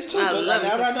love spades too. I love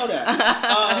now that I know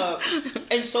that.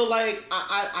 And so, like,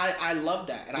 I love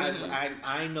that. And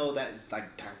I know that is, like,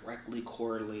 directly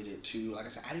correlated to, like I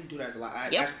said, I didn't do that as a lot.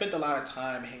 I spent a lot of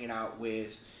time hanging out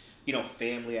with,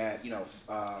 family at,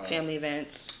 family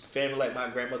events. Family, like my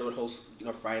grandmother would host,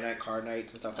 Friday night card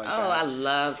nights and stuff like that. Oh, I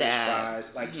love that.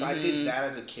 Fries. Like, so I did that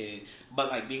as a kid. But,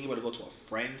 like, being able to go to a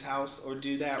friend's house or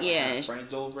do that, or have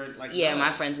friends over, like, yeah,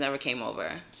 my friends never came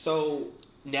over. So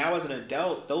now as an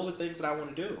adult, those are things that I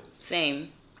want to do. Same.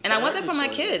 And I want that for my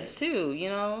kids too,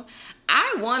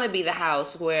 I want to be the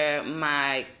house where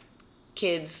my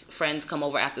kids' friends come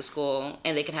over after school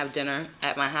and they can have dinner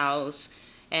at my house.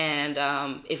 And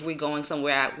if we're going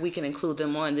somewhere, we can include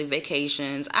them on the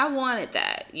vacations. I wanted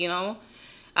that,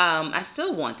 I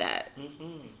still want that.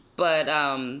 But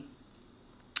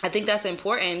I think that's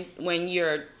important when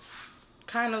you're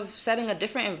kind of setting a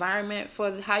different environment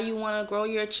for how you want to grow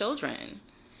your children.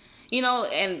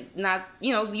 And not,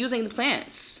 using the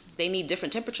plants. They need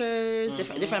different temperatures,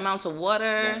 different amounts of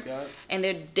water, and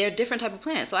they're different type of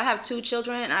plants. So I have 2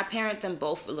 children, and I parent them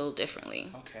both a little differently.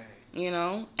 Okay.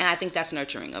 And I think that's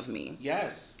nurturing of me.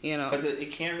 Yes. Because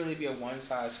it can't really be a one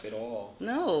size fit all.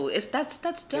 No, that's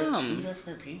dumb. They're 2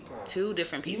 different people. 2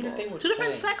 different people. Even if they were 2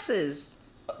 different twins. sexes.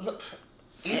 Look.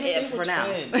 For now.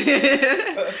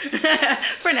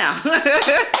 For now.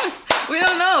 We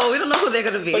don't know. We don't know who they're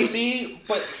going to be.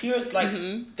 But here's like,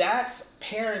 that's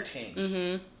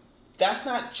parenting. That's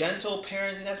not gentle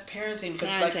parenting. That's parenting.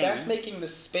 Because like, that's making the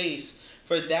space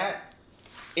for that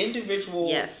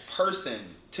individual person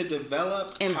to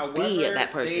develop and however be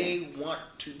that person they want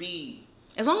to be.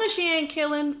 As long as she ain't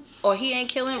killing or he ain't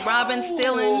killing, robbing,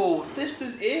 stealing. Oh, this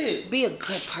is it. Be a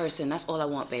good person. That's all I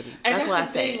want, baby. And that's what the I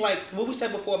say. Thing, like what we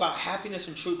said before about happiness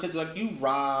and truth, because like you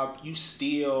rob, you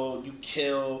steal, you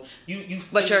kill, you.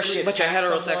 But you're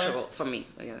heterosexual someone, for me.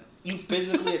 Yeah. You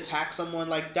physically attack someone,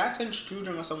 like that's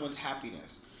intruding on someone's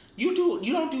happiness. You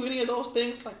don't do any of those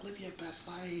things. Like live your best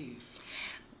life.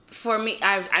 For me,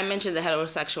 I mentioned the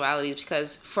heterosexuality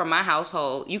because for my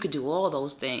household, you could do all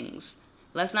those things.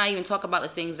 Let's not even talk about the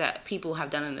things that people have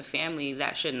done in the family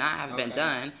that should not have been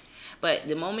done. But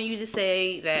the moment you just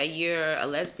say that you're a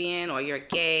lesbian or you're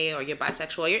gay or you're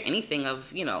bisexual or you're anything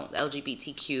of,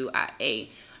 LGBTQIA,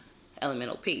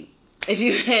 elemental P. If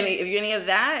you're any of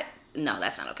that, no,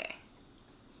 that's not okay.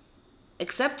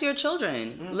 Accept your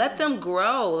children. Mm-hmm. Let them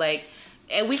grow.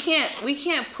 And we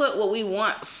can't put what we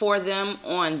want for them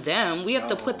on them. We have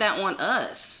to put that on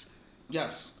us.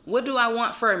 Yes. What do I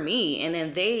want for me? And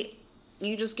then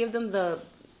you just give them the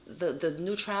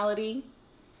neutrality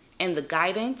and the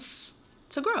guidance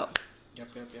to grow. Yep.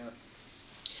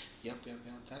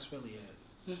 That's really it.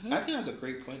 Mm-hmm. I think that's a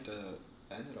great point to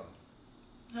end it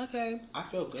on. Okay. I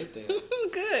feel good there.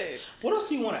 Good. What else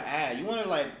do you want to add? You want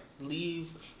to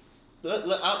leave?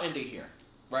 I'll end it here,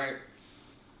 right?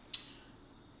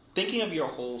 Thinking of your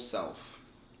whole self.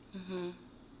 Mm-hmm.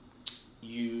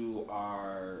 You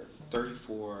are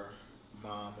 34,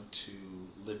 mom of 2,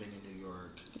 living in New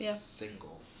York. Yeah.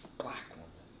 Single, black woman,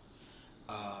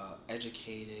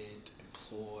 educated,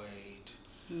 employed.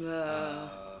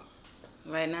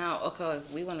 Right now, okay,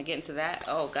 we want to get into that.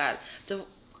 Oh God,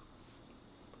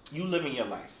 you living your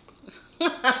life.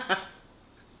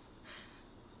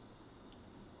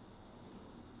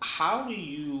 How do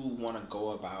you want to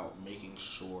go about making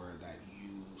sure that you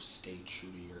stay true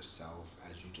to yourself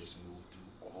as you just move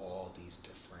through all these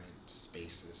different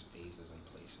spaces, phases, and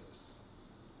places?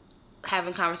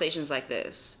 Having conversations like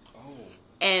this. Oh.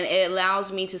 And it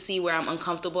allows me to see where I'm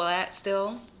uncomfortable at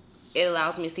still. It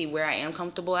allows me to see where I am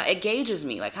comfortable at. It gauges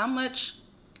me. Like, how much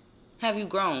have you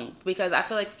grown? Because I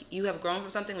feel like you have grown from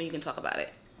something when you can talk about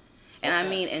it. And I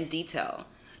mean in detail.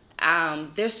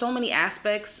 There's so many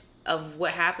aspects of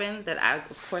what happened that I,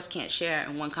 of course, can't share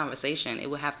in one conversation. It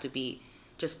would have to be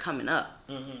just coming up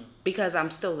because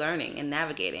I'm still learning and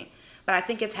navigating. But I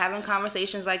think it's having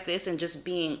conversations like this and just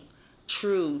being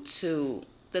true to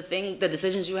the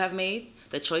decisions you have made,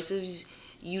 the choices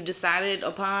you decided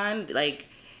upon, like,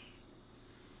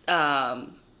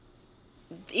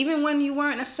 even when you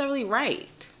weren't necessarily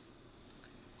right.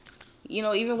 You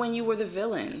know, even when you were the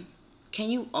villain, can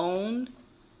you own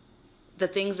the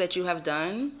things that you have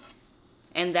done?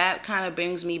 And that kind of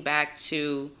brings me back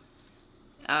to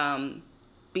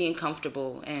being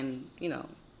comfortable and, you know,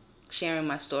 sharing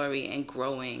my story and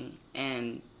growing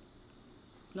and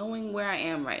knowing where I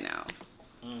am right now.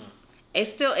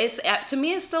 It's to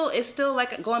me, it's still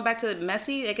like going back to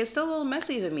messy. Like, it's still a little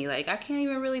messy to me. Like, I can't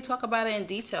even really talk about it in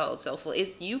detail. So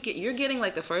you're getting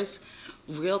like the first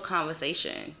real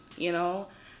conversation, you know,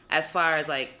 as far as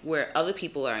like where other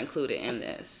people are included in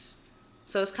this.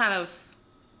 So it's kind of,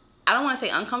 I don't want to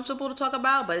say uncomfortable to talk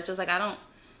about, but it's just like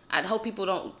I hope people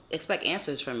don't expect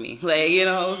answers from me. Like, you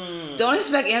know, don't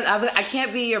expect answers. I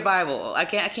can't be your Bible. I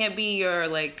can't be your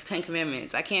like 10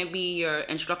 Commandments. I can't be your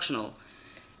instructional.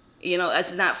 You know,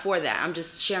 it's not for that. I'm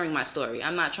just sharing my story.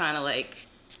 I'm not trying to like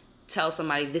tell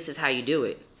somebody this is how you do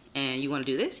it. And you want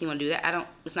to do this, you want to do that.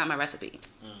 It's not my recipe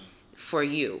for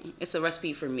you. It's a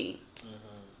recipe for me.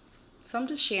 So I'm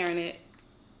just sharing it,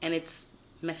 and it's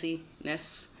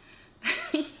messiness.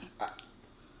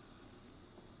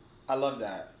 I love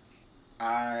that.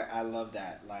 I love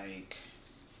that. Like,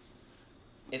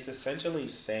 it's essentially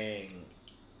saying,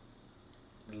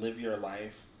 live your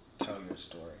life, tell your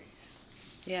story.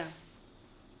 Yeah.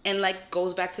 And like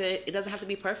goes back to, it doesn't have to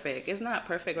be perfect. It's not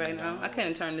perfect right now. I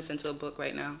couldn't turn this into a book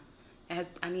right now.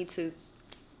 I need to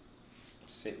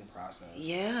sit and process.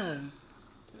 Yeah.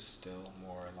 There's still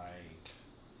more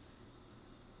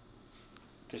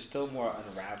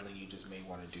unraveling you just may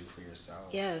want to do for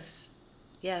yourself. Yes.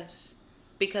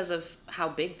 Because of how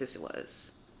big this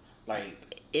was.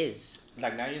 Like, is.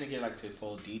 Like, now you're gonna get like to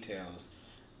full details.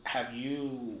 Have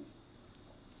you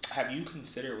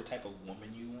considered what type of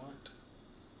woman you want?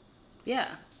 Yeah.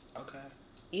 Okay.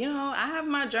 You know, I have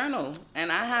my journal,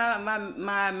 and I have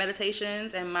my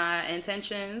meditations and my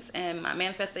intentions and my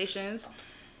manifestations.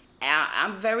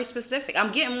 I'm very specific.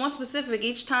 I'm getting more specific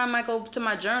each time I go to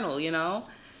my journal, you know.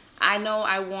 I know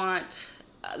I want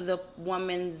the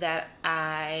woman that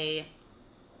I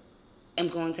am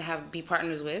going to be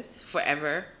partners with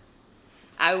forever.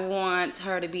 I want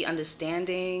her to be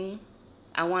understanding.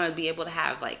 I want to be able to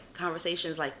have like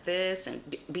conversations like this and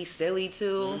be silly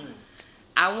too.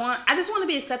 I just want to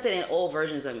be accepted in all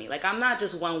versions of me. Like, I'm not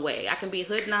just one way. I can be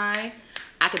hood Nye,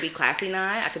 I could be classy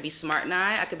Nye, I could be smart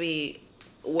Nye, I could be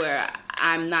where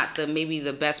I'm not maybe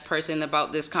the best person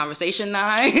about this conversation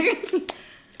Nye.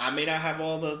 I may not have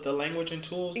all the language and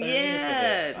tools that I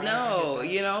need for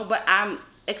this. You know, but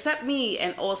accept me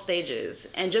in all stages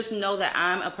and just know that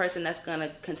I'm a person that's going to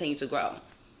continue to grow.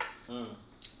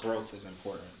 Growth is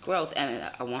important. Growth, and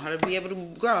I want her to be able to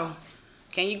grow.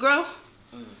 Can you grow?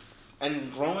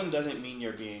 And growing doesn't mean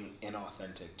you're being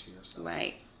inauthentic to yourself.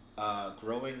 Right.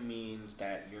 Growing means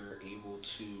that you're able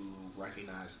to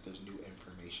recognize that there's new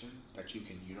information that you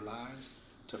can utilize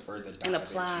to further dive into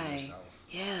yourself.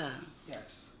 Yeah.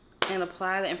 Yes. And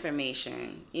apply the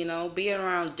information. You know, be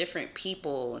around different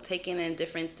people, taking in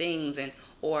different things,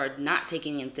 or not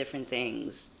taking in different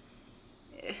things.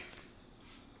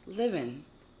 Living.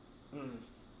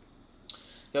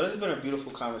 Yo, this has been a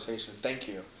beautiful conversation. Thank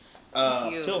you.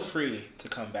 Feel free to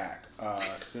come back.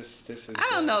 This is. I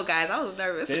don't know, guys. I was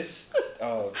nervous.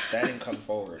 That didn't come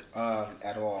forward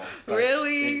at all. Like,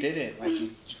 really? It didn't. Like,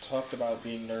 you talked about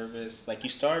being nervous. Like, you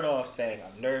started off saying,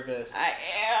 "I'm nervous." I am.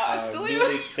 I still am.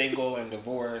 Newly single and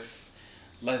divorced,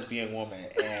 lesbian woman,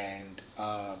 and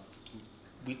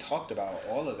we talked about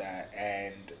all of that.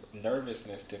 And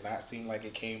nervousness did not seem like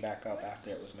it came back up after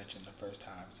it was mentioned the first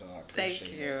time. So I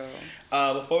appreciate it.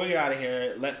 Thank you. Before we get out of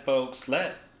here, let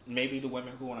maybe the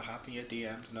women who want to hop in your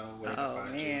DMs know where they can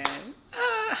find you.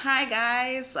 Hi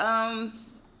guys.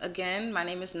 Again, my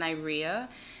name is Nyria,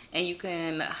 and you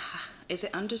can. Is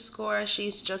it _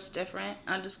 She's just different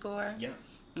 _ Yeah.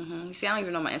 You see, I don't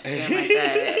even know my Instagram like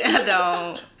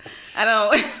that. I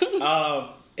don't.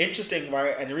 Interesting,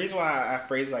 right? And the reason why I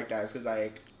phrase it like that is because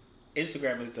like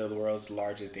Instagram is the world's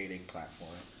largest dating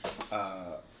platform.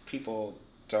 People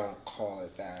don't call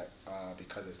it that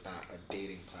because it's not a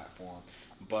dating platform.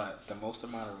 But the most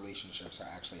amount of relationships are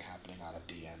actually happening out of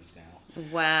DMs now.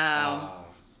 Wow.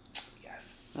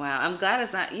 Yes. Wow, I'm glad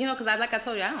it's not, because like I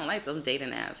told you, I don't like them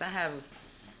dating apps. I have...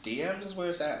 DMs is where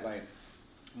it's at. Like,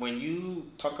 when you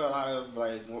talk a lot of,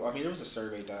 like, there was a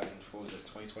survey done, what was this,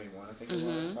 2021, I think it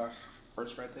was, when I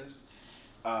first read this.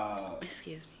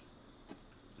 Excuse me.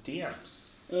 DMs.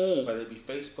 Whether it be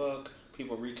Facebook,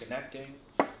 people reconnecting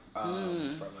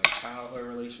from, like, childhood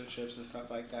relationships and stuff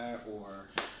like that, or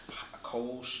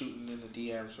Cole shooting in the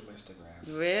DMs from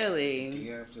Instagram. Really?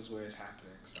 DMs is where it's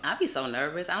happening. So. I'd be so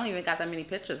nervous. I don't even got that many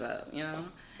pictures up,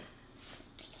 Well,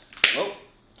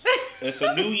 it's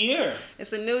a new year.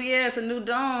 It's a new year. It's a new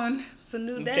dawn. It's a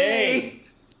new day.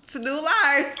 It's a new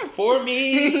life. For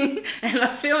me. And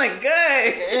I'm feeling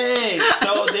good. Hey,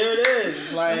 so there it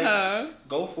is. Like,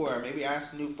 go for it. Maybe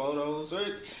ask some new photos. Or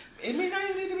it may not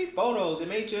even need to be photos. It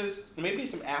may be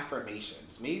some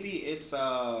affirmations. Maybe it's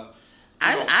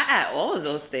I add all of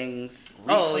those things.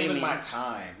 Reclaiming my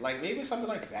time. Like, maybe something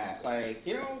like that. Like,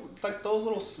 like those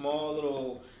little small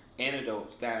little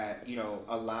antidotes that,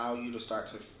 allow you to start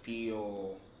to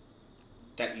feel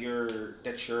that you're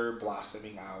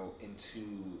blossoming out into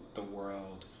the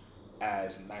world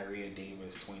as Nyria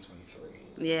Davis 2023.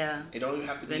 Yeah. It don't even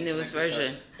have to be the newest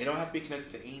version. It don't have to be connected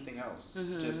to anything else.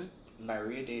 Just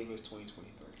Nyria Davis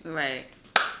 2023. Right.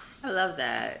 I love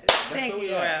that. Thank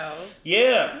you, Ralph.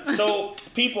 Yeah. So,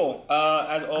 people,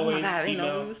 as always, oh my God, I didn't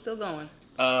know we were still going.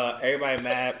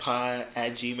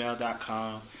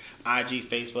 everybodmadpod@gmail.com, IG,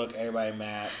 Facebook, Everybody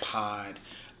Mad Pod,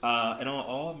 and on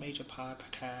all major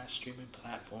podcast streaming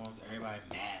platforms, Everybody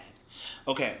Mad.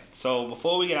 Okay, so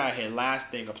before we get out of here, last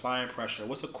thing, applying pressure.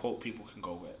 What's a quote people can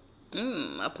go with?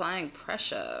 Applying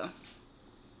pressure.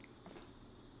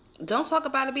 Don't talk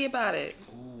about it, be about it.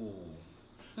 Ooh.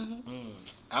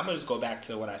 I'm gonna just go back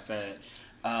to what I said.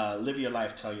 Live your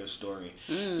life, tell your story.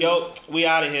 Yo, we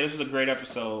out of here. This was a great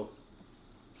episode.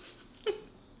 We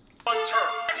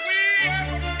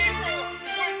as a people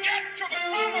will get to the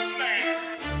promised land.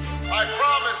 I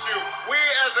promise you, we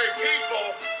as a people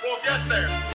will get there.